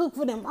kitchen to cook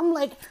for them. I'm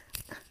like,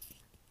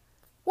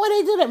 why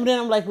they do that? But then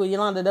I'm like, well,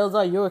 Yolanda, those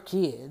are your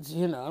kids.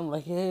 You know, I'm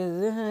like,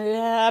 it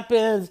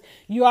happens.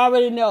 You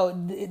already know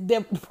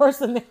their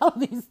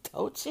personalities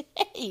don't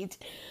change.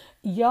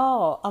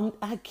 Y'all,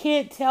 I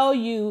can't tell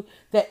you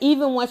that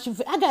even once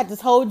I got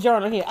this whole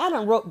journal here. I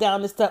done wrote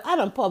down this stuff. I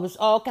done published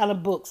all kind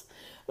of books.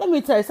 Let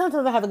me tell you,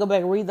 sometimes I have to go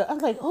back and read them. I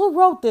was like, who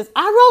wrote this?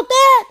 I wrote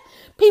that.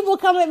 People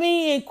come at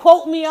me and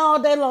quote me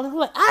all day long. I'm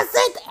like,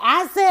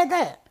 I said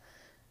that.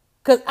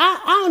 Because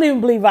I don't even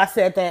believe I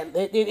said that.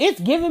 It's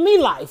giving me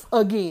life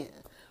again.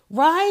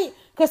 Right?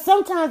 Because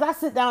sometimes I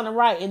sit down and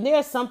write, and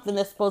there's something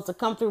that's supposed to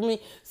come through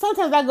me.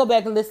 Sometimes I go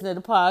back and listen to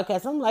the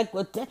podcast. I'm like,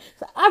 well, so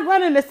I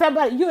run into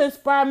somebody, you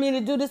inspire me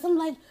to do this. I'm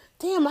like,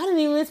 damn, I didn't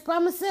even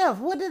inspire myself.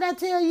 What did I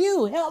tell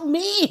you? Help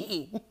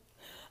me.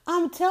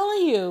 I'm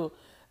telling you.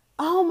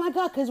 Oh, my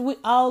God, because we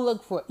all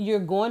look for it. You're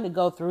going to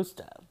go through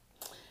stuff.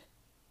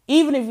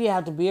 Even if you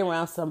have to be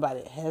around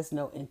somebody that has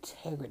no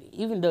integrity,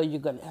 even though you're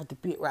going to have to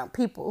be around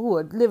people who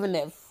are living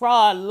that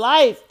fraud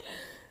life,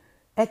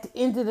 at the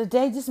end of the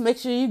day, just make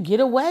sure you get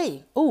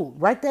away. Ooh,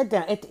 write that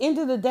down. At the end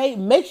of the day,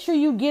 make sure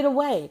you get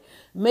away.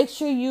 Make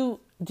sure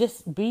you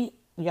just be,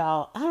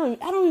 y'all. I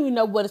don't even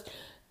know what it's.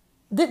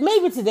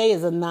 Maybe today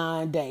is a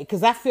 9-day,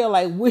 because I feel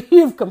like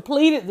we've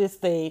completed this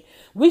thing.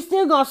 We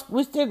still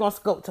gonna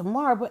scope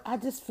tomorrow, but I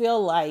just feel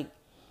like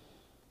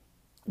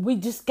we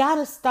just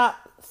gotta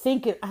stop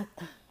thinking.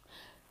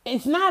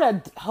 It's not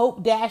a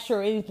hope dasher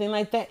or anything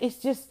like that. It's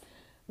just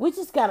we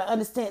just gotta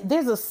understand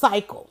there's a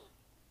cycle.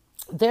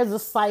 There's a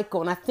cycle,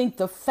 and I think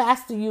the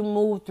faster you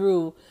move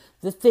through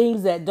the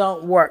things that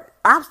don't work,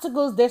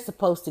 obstacles, they're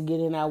supposed to get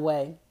in our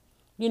way.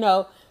 You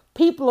know,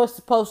 people are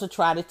supposed to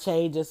try to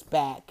change us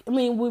back. I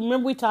mean,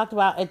 remember we talked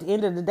about at the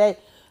end of the day,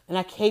 and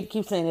I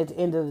keep saying at the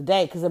end of the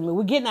day, because I mean,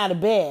 we're getting out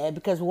of bed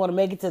because we want to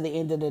make it to the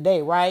end of the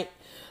day, right?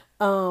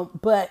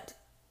 But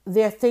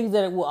there are things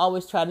that will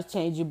always try to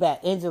change you back.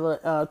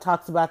 Angela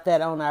talks about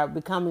that on our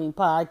Becoming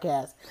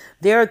podcast.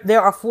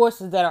 There are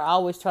forces that are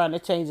always trying to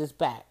change us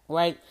back,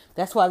 right?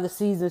 That's why the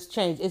seasons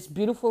change. It's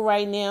beautiful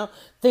right now.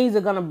 Things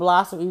are going to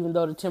blossom even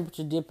though the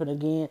temperature dipping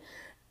again.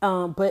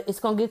 But it's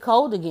going to get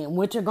cold again.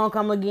 Winter going to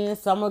come again.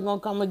 Summer going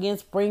to come again.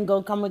 Spring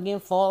going to come again.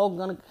 Fall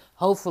going to,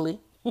 hopefully,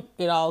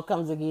 it all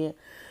comes again.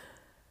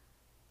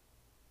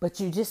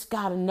 But you just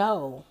got to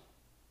know.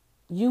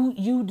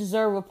 You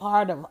deserve a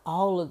part of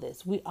all of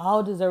this. We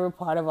all deserve a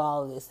part of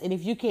all of this. And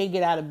if you can't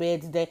get out of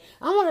bed today,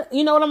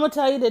 you know what I'm going to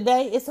tell you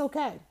today? It's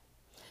okay.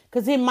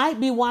 Because it might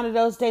be one of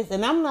those days.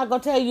 And I'm not going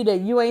to tell you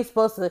that you ain't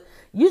supposed to.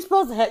 You're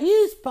supposed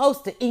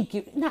to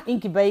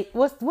incubate.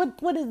 What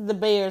does the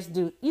bears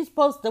do? You're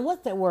supposed to,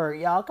 what's that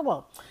word, y'all? Come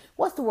on.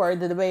 What's the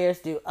word that the bears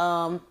do?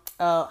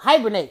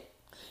 Hibernate.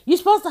 You're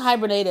supposed to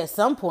hibernate at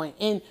some point.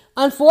 And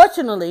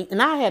unfortunately,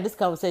 and I had this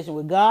conversation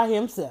with God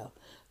himself.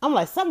 I'm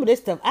like, some of this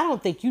stuff, I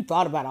don't think you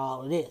thought about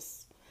all of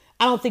this.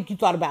 I don't think you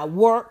thought about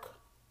work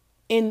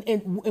and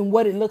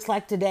what it looks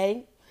like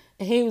today.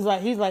 And he's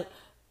like,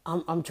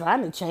 I'm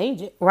trying to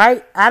change it,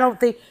 right? I don't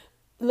think,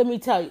 let me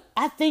tell you,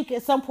 I think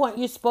at some point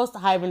you're supposed to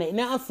hibernate.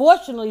 Now,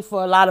 unfortunately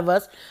for a lot of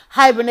us,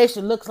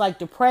 hibernation looks like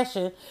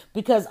depression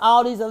because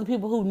all these other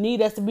people who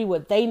need us to be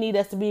what they need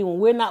us to be, when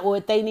we're not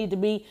what they need to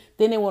be,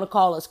 then they want to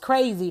call us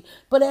crazy.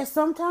 But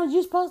sometimes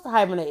you're supposed to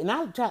hibernate. And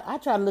I try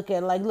to look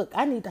at it like, look,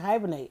 I need to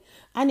hibernate.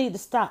 I need to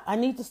stop. I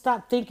need to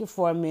stop thinking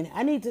for a minute.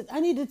 I need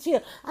to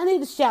chill. I need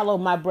to shallow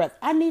my breath.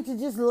 I need to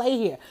just lay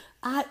here.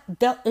 And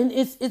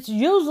it's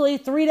usually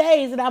 3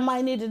 days that I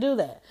might need to do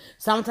that.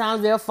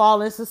 Sometimes they'll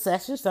fall in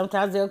succession.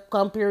 Sometimes they'll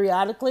come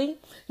periodically,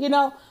 you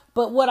know.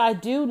 But what I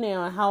do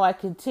now and how I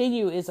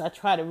continue is I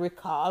try to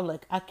recall,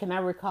 like, can I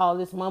recall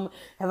this moment?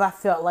 Have I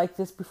felt like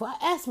this before? I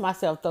ask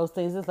myself those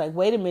things. It's like,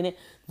 wait a minute,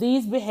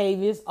 these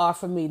behaviors are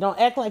for me. Don't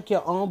act like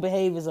your own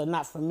behaviors are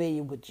not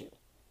familiar with you,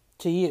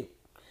 to you.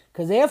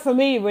 Because they're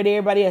familiar with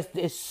everybody else.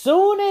 As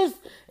soon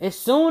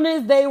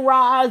as they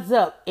rise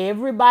up,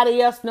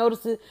 everybody else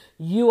notices,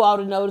 you ought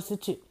to notice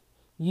it too.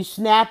 You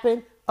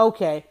snapping?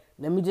 Okay,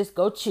 let me just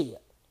go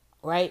chill,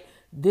 right?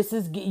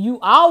 You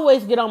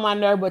always get on my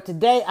nerve, but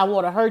today I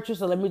want to hurt you,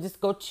 so let me just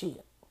go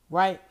chill,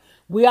 right?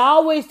 We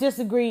always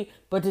disagree,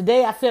 but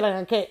today I feel like,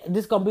 okay,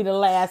 this is going to be the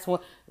last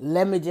one.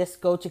 Let me just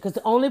go chill. Because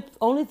the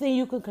only thing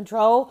you can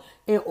control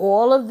in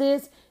all of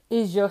this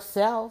is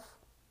yourself.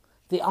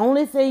 The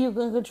only thing you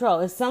can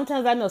control is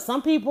sometimes I know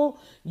some people,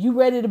 you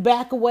ready to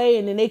back away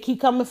and then they keep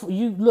coming for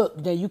you.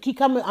 Look, then you keep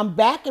coming. I'm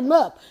backing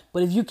up.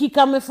 But if you keep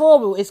coming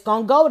forward, it's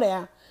going to go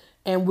down.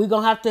 And we're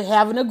going to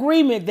have an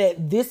agreement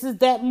that this is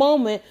that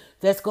moment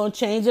that's going to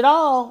change it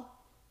all.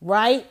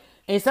 Right?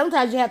 And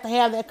sometimes you have to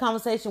have that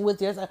conversation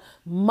with yourself.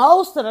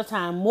 Most of the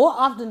time, more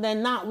often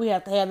than not, we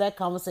have to have that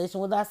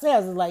conversation with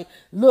ourselves. It's like,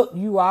 look,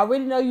 you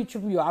already know you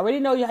tripping. You already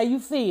know how you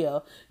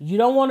feel. You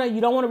don't want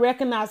to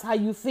recognize how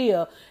you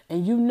feel.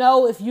 And you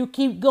know if you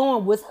keep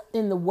going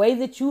in the way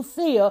that you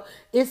feel,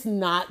 it's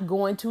not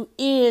going to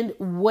end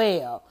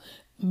well.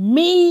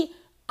 Me,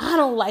 I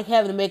don't like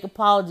having to make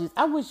apologies.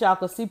 I wish y'all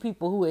could see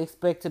people who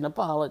expect an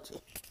apology.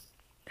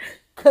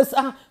 Because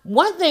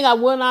one thing I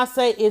will not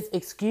say is,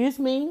 excuse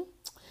me.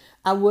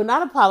 I will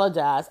not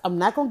apologize. I'm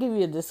not going to give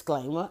you a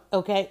disclaimer,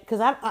 okay?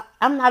 Because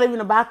I'm not even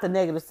about the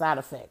negative side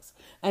effects.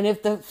 And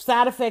if the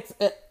side effects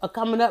are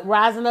coming up,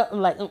 rising up, I'm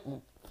like,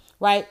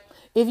 right?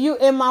 If you're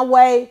in my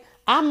way,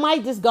 I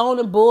might just go on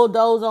and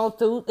bulldoze on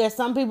through. There's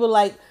some people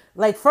like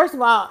first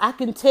of all, I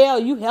can tell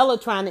you hella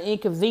trying to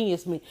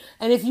inconvenience me.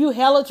 And if you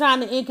hella trying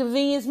to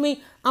inconvenience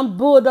me, I'm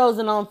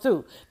bulldozing on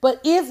through.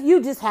 But if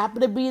you just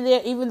happen to be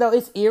there, even though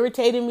it's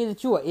irritating me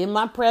that you are in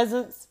my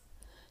presence,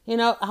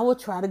 I will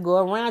try to go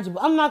around you.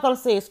 But I'm not going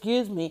to say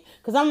excuse me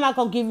because I'm not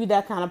going to give you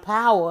that kind of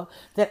power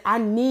that I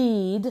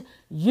need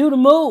you to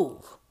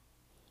move.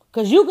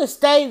 Because you can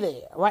stay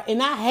there, right?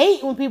 And I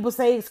hate when people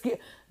say excuse.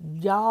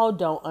 Y'all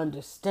don't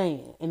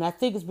understand. And I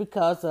think it's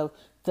because of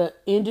the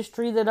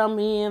industry that I'm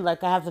in.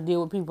 Like, I have to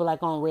deal with people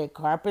like on red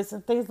carpets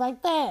and things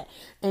like that.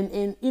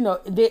 And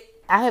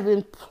I have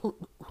been,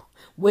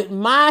 with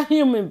my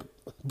human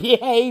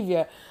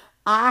behavior,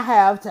 I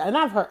have to, and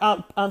I've heard,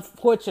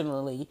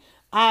 unfortunately,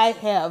 I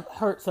have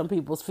hurt some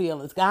people's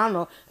feelings. I don't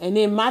know. And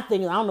then my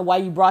thing is, I don't know why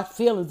you brought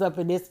feelings up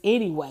in this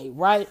anyway,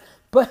 right?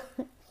 But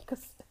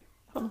because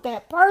I'm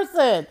that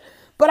person.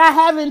 But I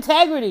have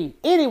integrity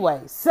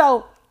anyway.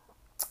 So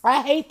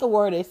I hate the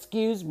word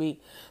excuse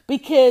me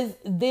because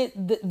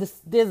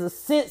there's a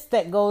sense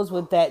that goes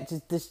with that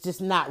that's just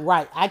not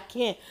right. I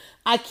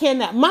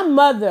cannot. My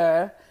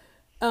mother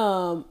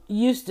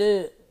used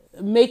to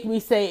make me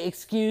say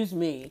excuse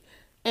me.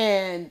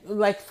 And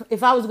like,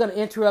 if I was going to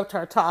interrupt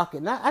her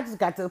talking, I just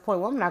got to the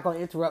point where I'm not going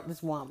to interrupt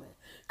this woman.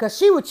 Because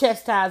she would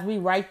chastise me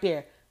right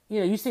there.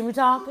 You see me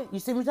talking? You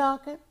see me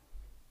talking?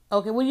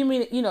 Okay, what do you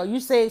mean? You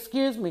say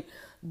excuse me.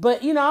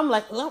 But, I'm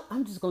like, well,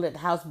 I'm just going to let the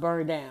house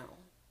burn down.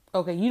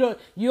 Okay,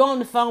 you're on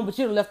the phone, but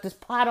you done left this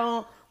pot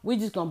on. We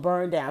just going to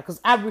burn down. Because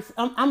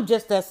I'm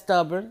just that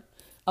stubborn.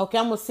 Okay,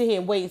 I'm going to sit here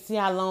and wait and see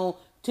how long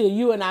till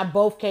you and I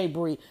both can't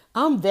breathe.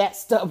 I'm that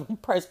stubborn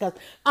person because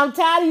I'm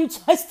tired of you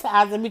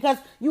chastising because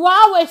you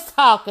always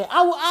talking.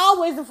 I will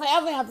always and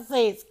forever have to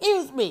say,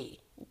 excuse me.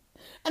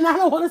 And I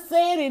don't want to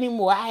say it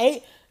anymore. I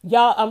hate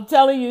y'all. I'm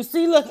telling you,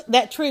 see, look,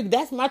 that trigger,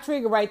 that's my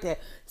trigger right there.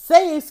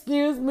 Say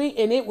excuse me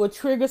and it will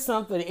trigger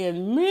something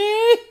in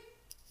me.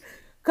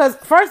 Because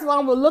first of all,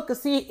 I'm going to look and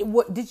see,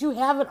 did you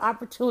have an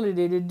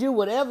opportunity to do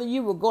whatever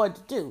you were going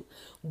to do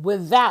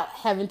without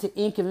having to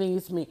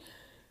inconvenience me?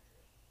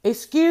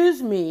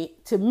 Excuse me,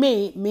 to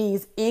me,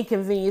 means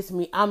inconvenience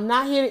me. I'm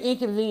not here to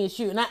inconvenience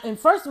you. And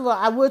first of all,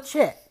 I will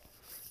check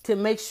to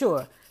make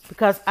sure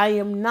because I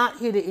am not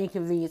here to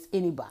inconvenience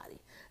anybody.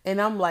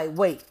 And I'm like,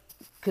 wait,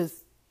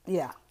 because,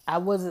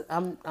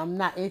 I'm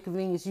not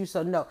inconvenience you,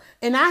 so no.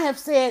 And I have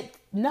said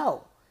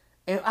no.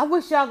 And I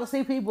wish y'all could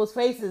see people's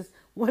faces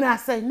when I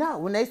say no.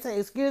 When they say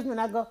excuse me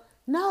and I go,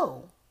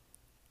 no.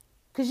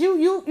 Because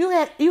you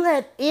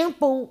had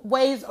ample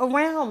ways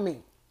around me,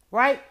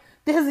 right?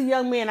 There's a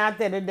young man out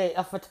there today,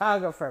 a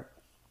photographer,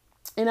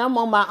 and I'm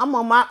on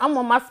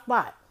my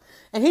spot,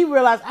 and he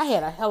realized I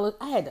had a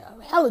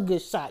hella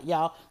good shot,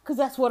 y'all, because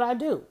that's what I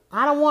do.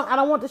 I don't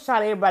want the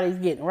shot everybody's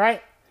getting,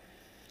 right?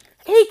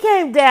 He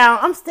came down.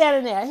 I'm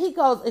standing there. He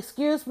goes,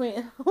 "Excuse me,"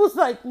 and I was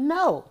like,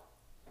 "No,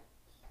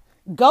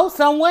 go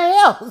somewhere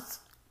else."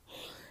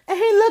 And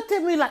he looked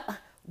at me like,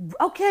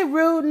 "Okay,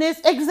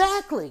 rudeness,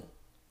 exactly.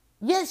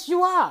 Yes,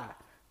 you are.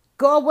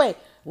 Go away."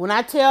 When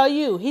I tell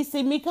you, he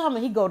see me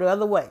coming, he go the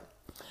other way.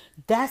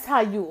 That's how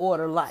you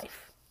order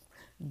life.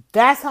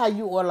 That's how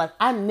you order life.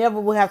 I never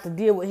will have to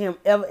deal with him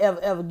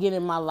ever again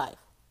in my life.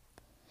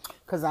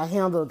 Because I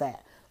handled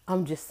that.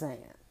 I'm just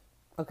saying.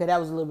 Okay, that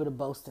was a little bit of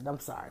boasting. I'm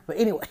sorry. But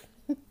anyway.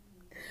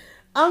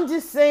 I'm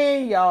just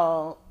saying,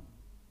 y'all,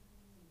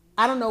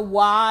 I don't know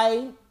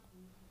why.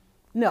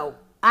 No,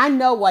 I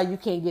know why you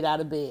can't get out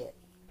of bed.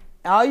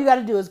 All you got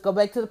to do is go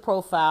back to the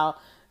profile.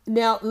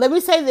 Now, let me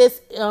say this.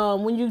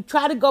 When you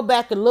try to go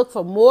back and look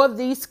for more of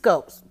these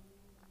scopes,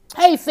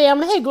 hey,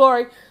 family, hey,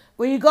 Glory.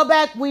 When you go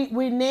back, we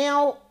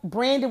now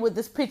branded with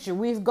this picture.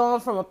 We've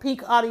gone from a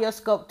pink audio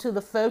scope to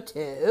the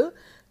photo.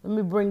 Let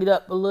me bring it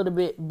up a little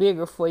bit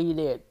bigger for you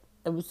there.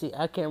 Let me see.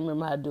 I can't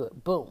remember how to do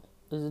it. Boom.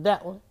 Is it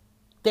that one?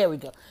 There we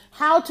go.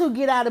 How to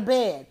get out of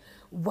bed.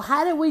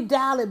 How did we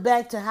dial it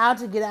back to how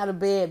to get out of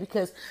bed?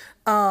 Because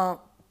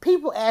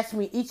people ask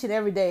me each and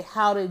every day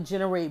how to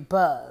generate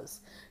buzz.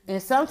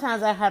 And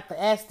sometimes I have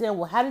to ask them,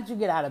 well, how did you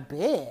get out of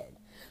bed?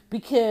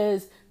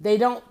 Because they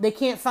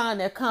can't find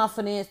their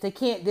confidence.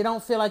 They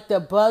don't feel like they're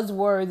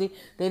buzzworthy.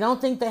 They don't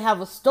think they have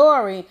a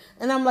story.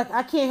 And I'm like,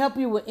 I can't help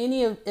you with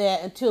any of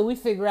that until we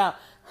figure out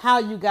how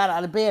you got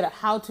out of bed or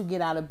how to get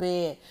out of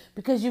bed.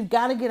 Because you've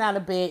got to get out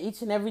of bed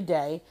each and every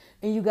day.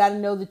 And you got to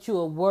know that you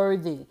are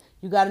worthy.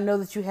 You got to know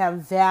that you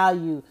have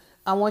value.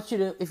 I want you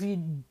to, if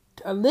you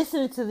are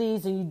listening to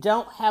these and you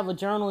don't have a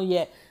journal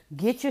yet,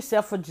 get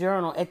yourself a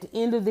journal. At the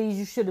end of these,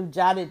 you should have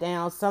jotted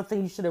down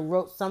something. You should have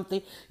wrote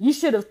something. You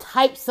should have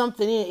typed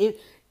something in.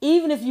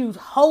 Even if you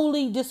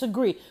wholly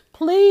disagree,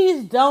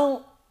 please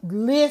don't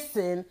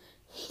listen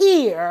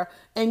here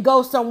and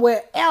go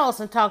somewhere else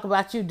and talk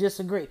about you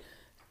disagree.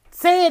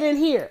 Say it in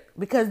here,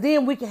 because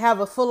then we can have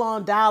a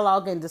full-on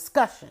dialogue and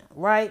discussion,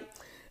 right?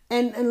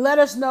 And let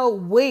us know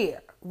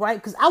where, right?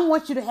 Because I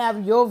want you to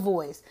have your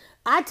voice.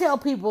 I tell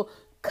people,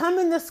 come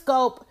in the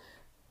scope,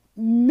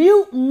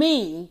 mute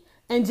me,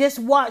 and just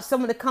watch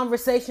some of the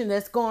conversation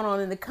that's going on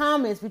in the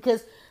comments,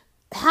 because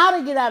how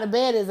to get out of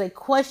bed is a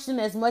question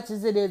as much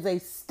as it is a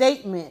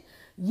statement.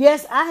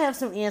 Yes, I have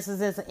some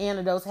answers and some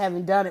antidotes,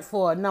 having done it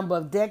for a number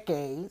of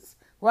decades,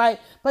 right?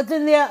 But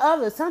then there are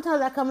others.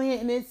 Sometimes I come in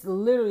and it's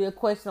literally a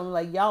question. I'm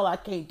like, y'all, I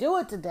can't do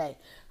it today.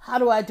 How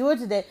do I do it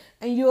today?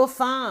 And you'll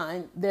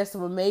find there's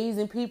some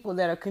amazing people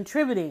that are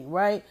contributing,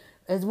 right?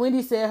 As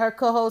Wendy said, her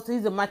co-host,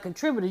 these are my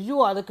contributors.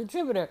 You are the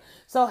contributor.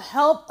 So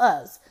help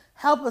us.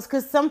 Help us,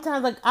 because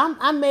sometimes, like,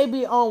 I may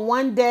be on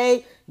one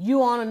day,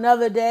 you on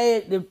another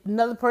day,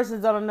 another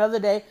person's on another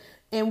day,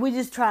 and we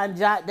just try and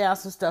jot down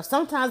some stuff.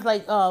 Sometimes,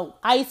 like,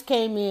 Ice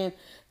came in,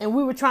 and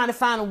we were trying to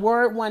find a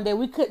word one day.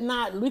 We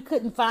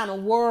couldn't find a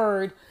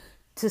word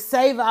to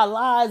save our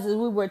lives as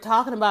we were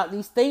talking about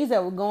these things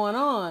that were going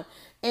on.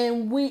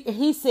 And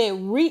he said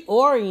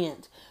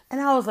reorient,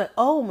 and I was like,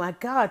 oh my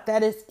God,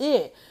 that is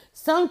it.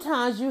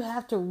 Sometimes you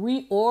have to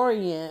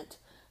reorient.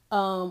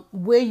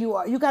 Where you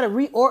are, you got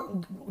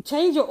to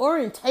change your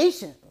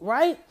orientation,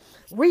 right?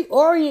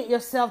 Reorient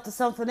yourself to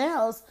something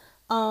else.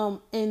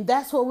 And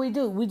that's what we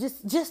do. We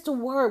just a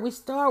word. We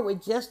start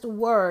with just a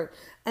word,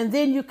 and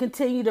then you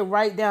continue to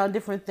write down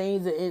different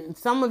things. And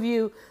some of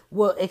you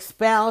will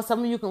expound.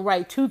 Some of you can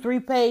write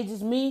 2-3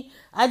 pages. Me,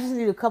 I just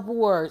need a couple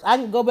words. I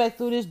can go back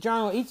through this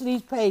journal. Each of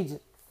these pages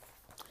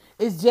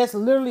is just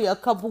literally a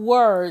couple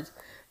words.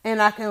 And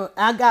I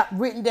got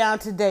written down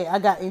today. I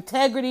got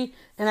integrity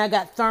and I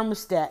got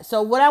thermostat.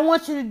 So what I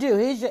want you to do,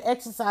 here's your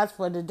exercise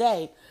for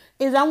today,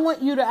 is I want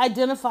you to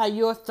identify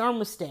your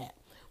thermostat.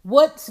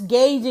 What's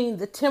gauging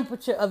the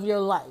temperature of your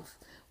life?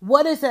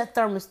 What is that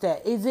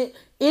thermostat? Is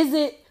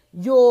it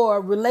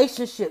your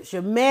relationships,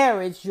 your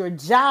marriage, your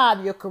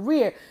job, your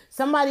career?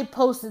 Somebody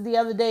posted the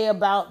other day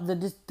about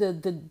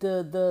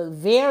the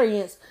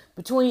variance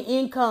between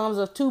incomes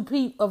of two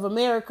people of a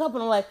married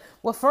couple. I'm like,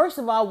 well, first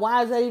of all,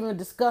 why is that even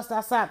discussed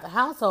outside the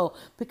household?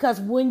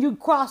 Because when you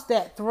cross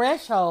that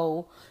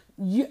threshold,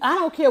 I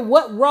don't care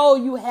what role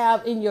you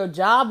have in your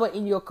job or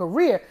in your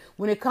career.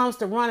 When it comes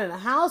to running a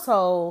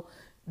household,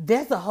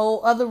 that's a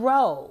whole other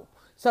role.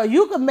 So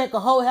you could make a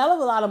whole hell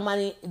of a lot of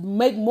money,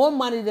 make more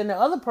money than the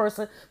other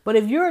person. But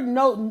if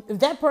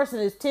that person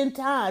is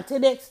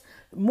 10x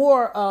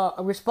more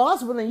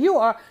responsible than you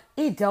are,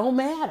 it don't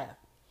matter.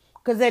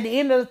 Because at the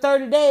end of the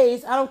 30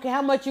 days, I don't care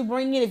how much you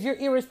bring in. If you're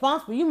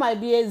irresponsible, you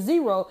might be at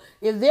zero.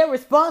 If they're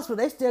responsible,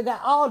 they still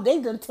got they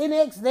done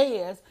 10x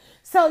theirs.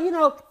 So,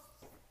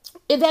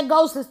 that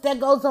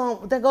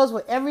goes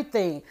with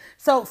everything.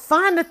 So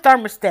find the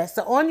thermostat.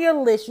 So on your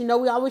list, we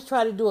always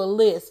try to do a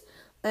list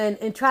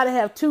and try to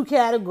have 2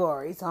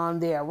 categories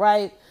on there,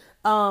 right?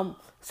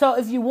 So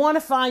if you want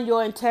to find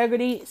your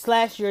integrity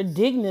 / your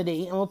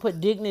dignity, I'm going to put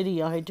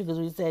dignity on here too because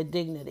we said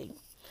dignity.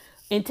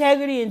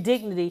 Integrity and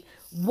dignity.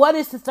 What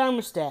is the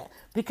thermostat?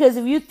 Because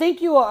if you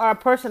think you are a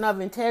person of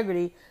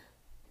integrity,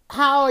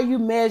 how are you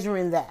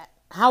measuring that?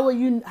 How do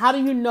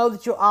you know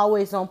that you're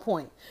always on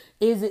point?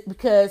 Is it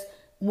because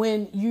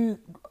when you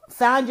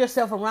find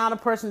yourself around a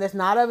person that's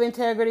not of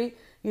integrity,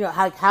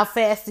 how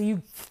fast do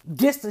you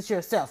distance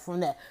yourself from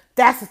that?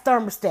 That's a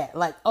thermostat.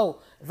 Like, oh,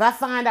 if I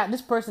find out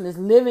this person is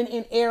living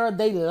in error,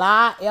 they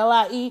lie,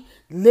 L-I-E,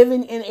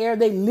 living in error,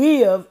 they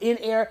live in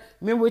error.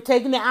 Remember, we're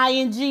taking the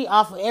ing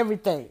off of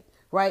everything,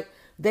 right?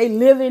 They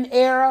live in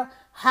error.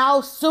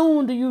 How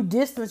soon do you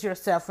distance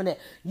yourself from that?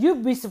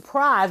 You'd be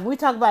surprised. When we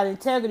talk about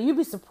integrity, you'd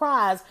be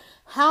surprised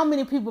how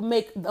many people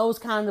make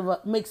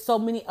so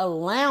many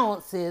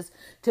allowances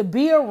to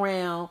be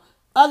around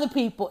other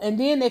people, and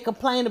then they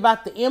complain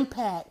about the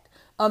impact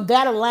of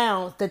that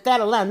allowance,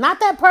 not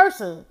that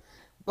person,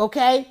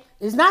 okay?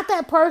 It's not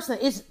that person.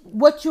 It's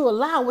what you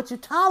allow, what you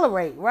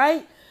tolerate,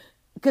 right?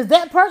 Because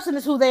that person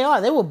is who they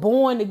are. They were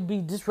born to be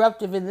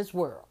disruptive in this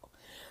world.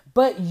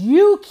 But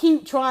you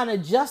keep trying to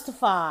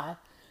justify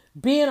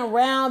being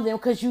around them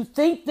because you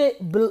think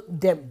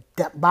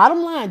that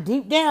bottom line,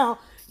 deep down,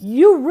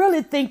 you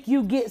really think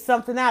you get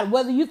something out of it.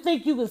 Whether you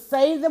think you can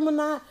save them or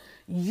not,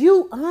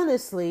 you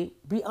honestly,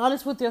 be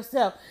honest with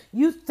yourself,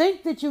 you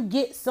think that you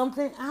get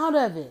something out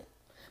of it.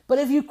 But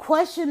if you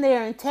question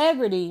their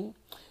integrity,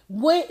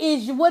 what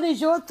is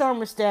your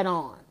thermostat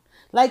on?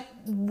 Like,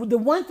 the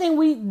one thing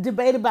we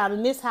debate about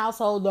in this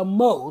household the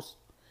most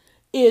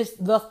is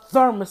the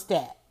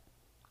thermostat.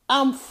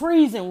 I'm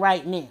freezing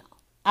right now.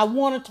 I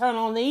want to turn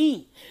on the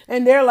heat.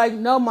 And they're like,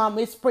 no, Mom,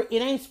 it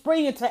ain't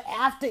spring until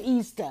after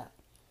Easter.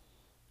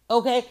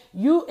 Okay?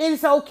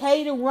 It's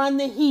okay to run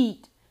the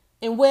heat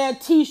and wear a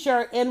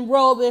t-shirt and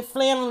robe and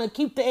flannel and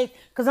keep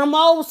because I'm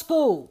old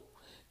school.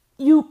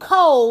 You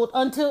cold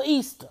until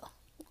Easter.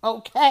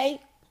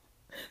 Okay?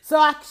 So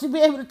I should be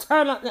able to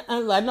turn on.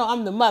 I know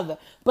I'm the mother,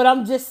 but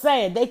I'm just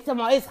saying. They tell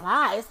me it's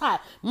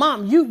hot.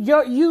 Mom, you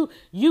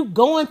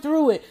going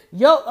through it.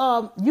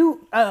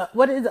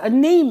 What is it?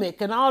 Anemic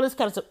and all this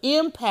kind of stuff.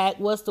 Impact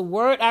was the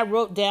word I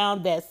wrote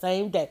down that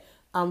same day.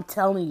 I'm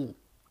telling you,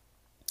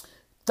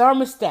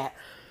 thermostat.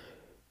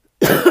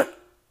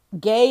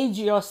 Gauge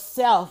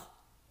yourself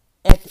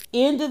at the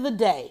end of the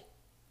day.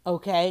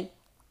 Okay,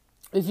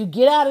 if you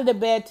get out of the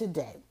bed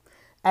today.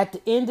 At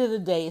the end of the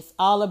day, it's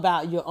all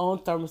about your own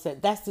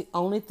thermostat. That's the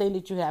only thing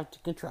that you have to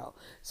control.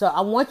 So I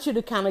want you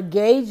to kind of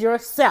gauge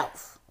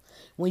yourself.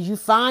 When you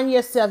find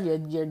yourself,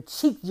 your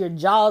cheeks, your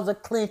jaws are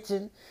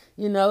clenching,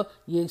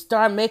 you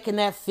start making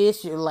that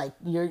fist,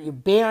 you're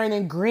bearing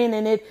and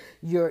grinning it,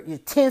 you're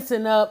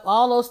tensing up,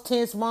 all those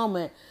tense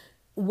moments.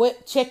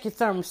 Check your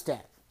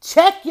thermostat.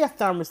 Check your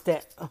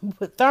thermostat.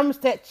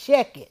 Thermostat,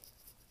 check it.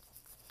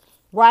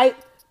 Right?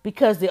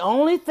 Because the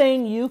only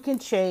thing you can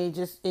change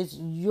is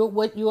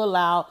what you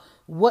allow,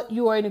 what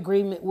you are in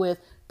agreement with,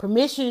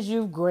 permissions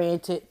you've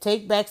granted.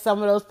 Take back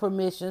some of those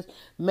permissions.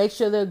 Make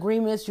sure the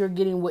agreements you're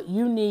getting what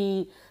you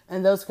need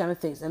and those kind of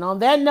things. And on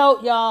that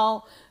note,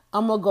 y'all,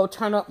 I'm going to go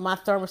turn up my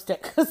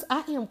thermostat because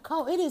I am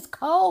cold. It is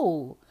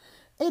cold.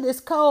 It is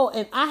cold.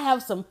 And I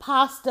have some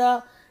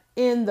pasta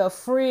in the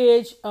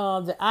fridge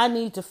that I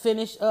need to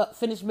finish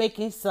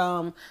making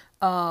some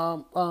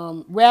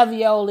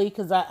ravioli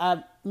because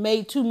I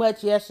made too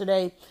much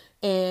yesterday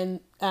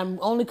and I'm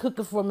only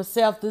cooking for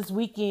myself this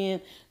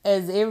weekend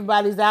as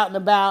everybody's out and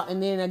about,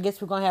 and then I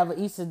guess we're going to have an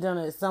Easter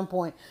dinner at some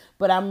point.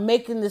 But I'm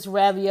making this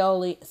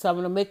ravioli, so I'm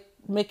going to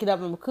make it up.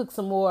 I'm going to cook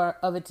some more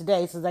of it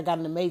today since I got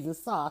an amazing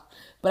sauce.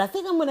 But I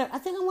think I'm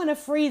going to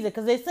freeze it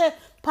because they said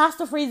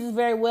pasta freezes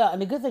very well,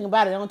 and the good thing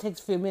about it only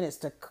takes a few minutes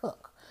to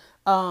cook.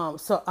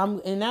 So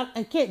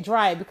I can't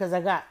dry it because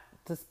I got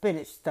the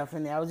spinach stuff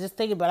in there. I was just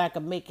thinking about I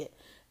could make it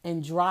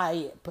and dry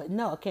it, but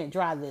no, I can't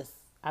dry this.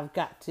 I've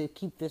got to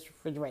keep this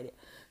refrigerated.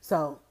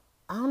 So,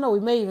 I don't know. We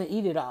may even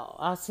eat it all.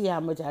 I'll see how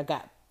much I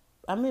got.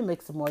 I may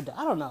make some more.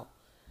 I don't know.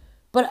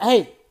 But,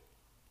 hey,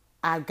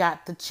 I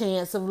got the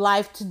chance of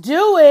life to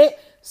do it.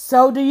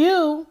 So do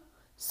you.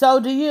 Get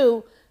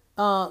your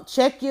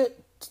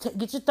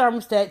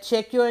thermostat.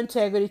 Check your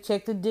integrity.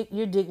 Check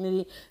your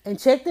dignity. And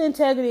check the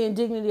integrity and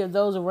dignity of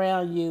those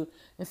around you.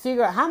 And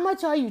figure out how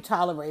much are you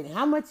tolerating.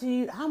 How much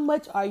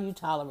are you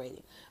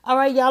tolerating? All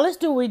right, y'all. Let's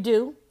do what we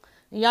do.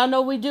 Y'all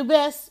know what we do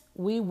best.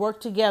 We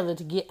work together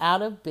to get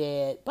out of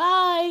bed.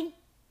 Bye.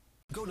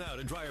 Go now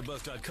to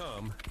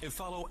dryerbuzz.com and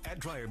follow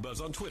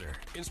 @dryerbuzz on Twitter,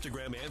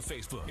 Instagram, and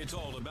Facebook. It's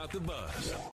all about the buzz.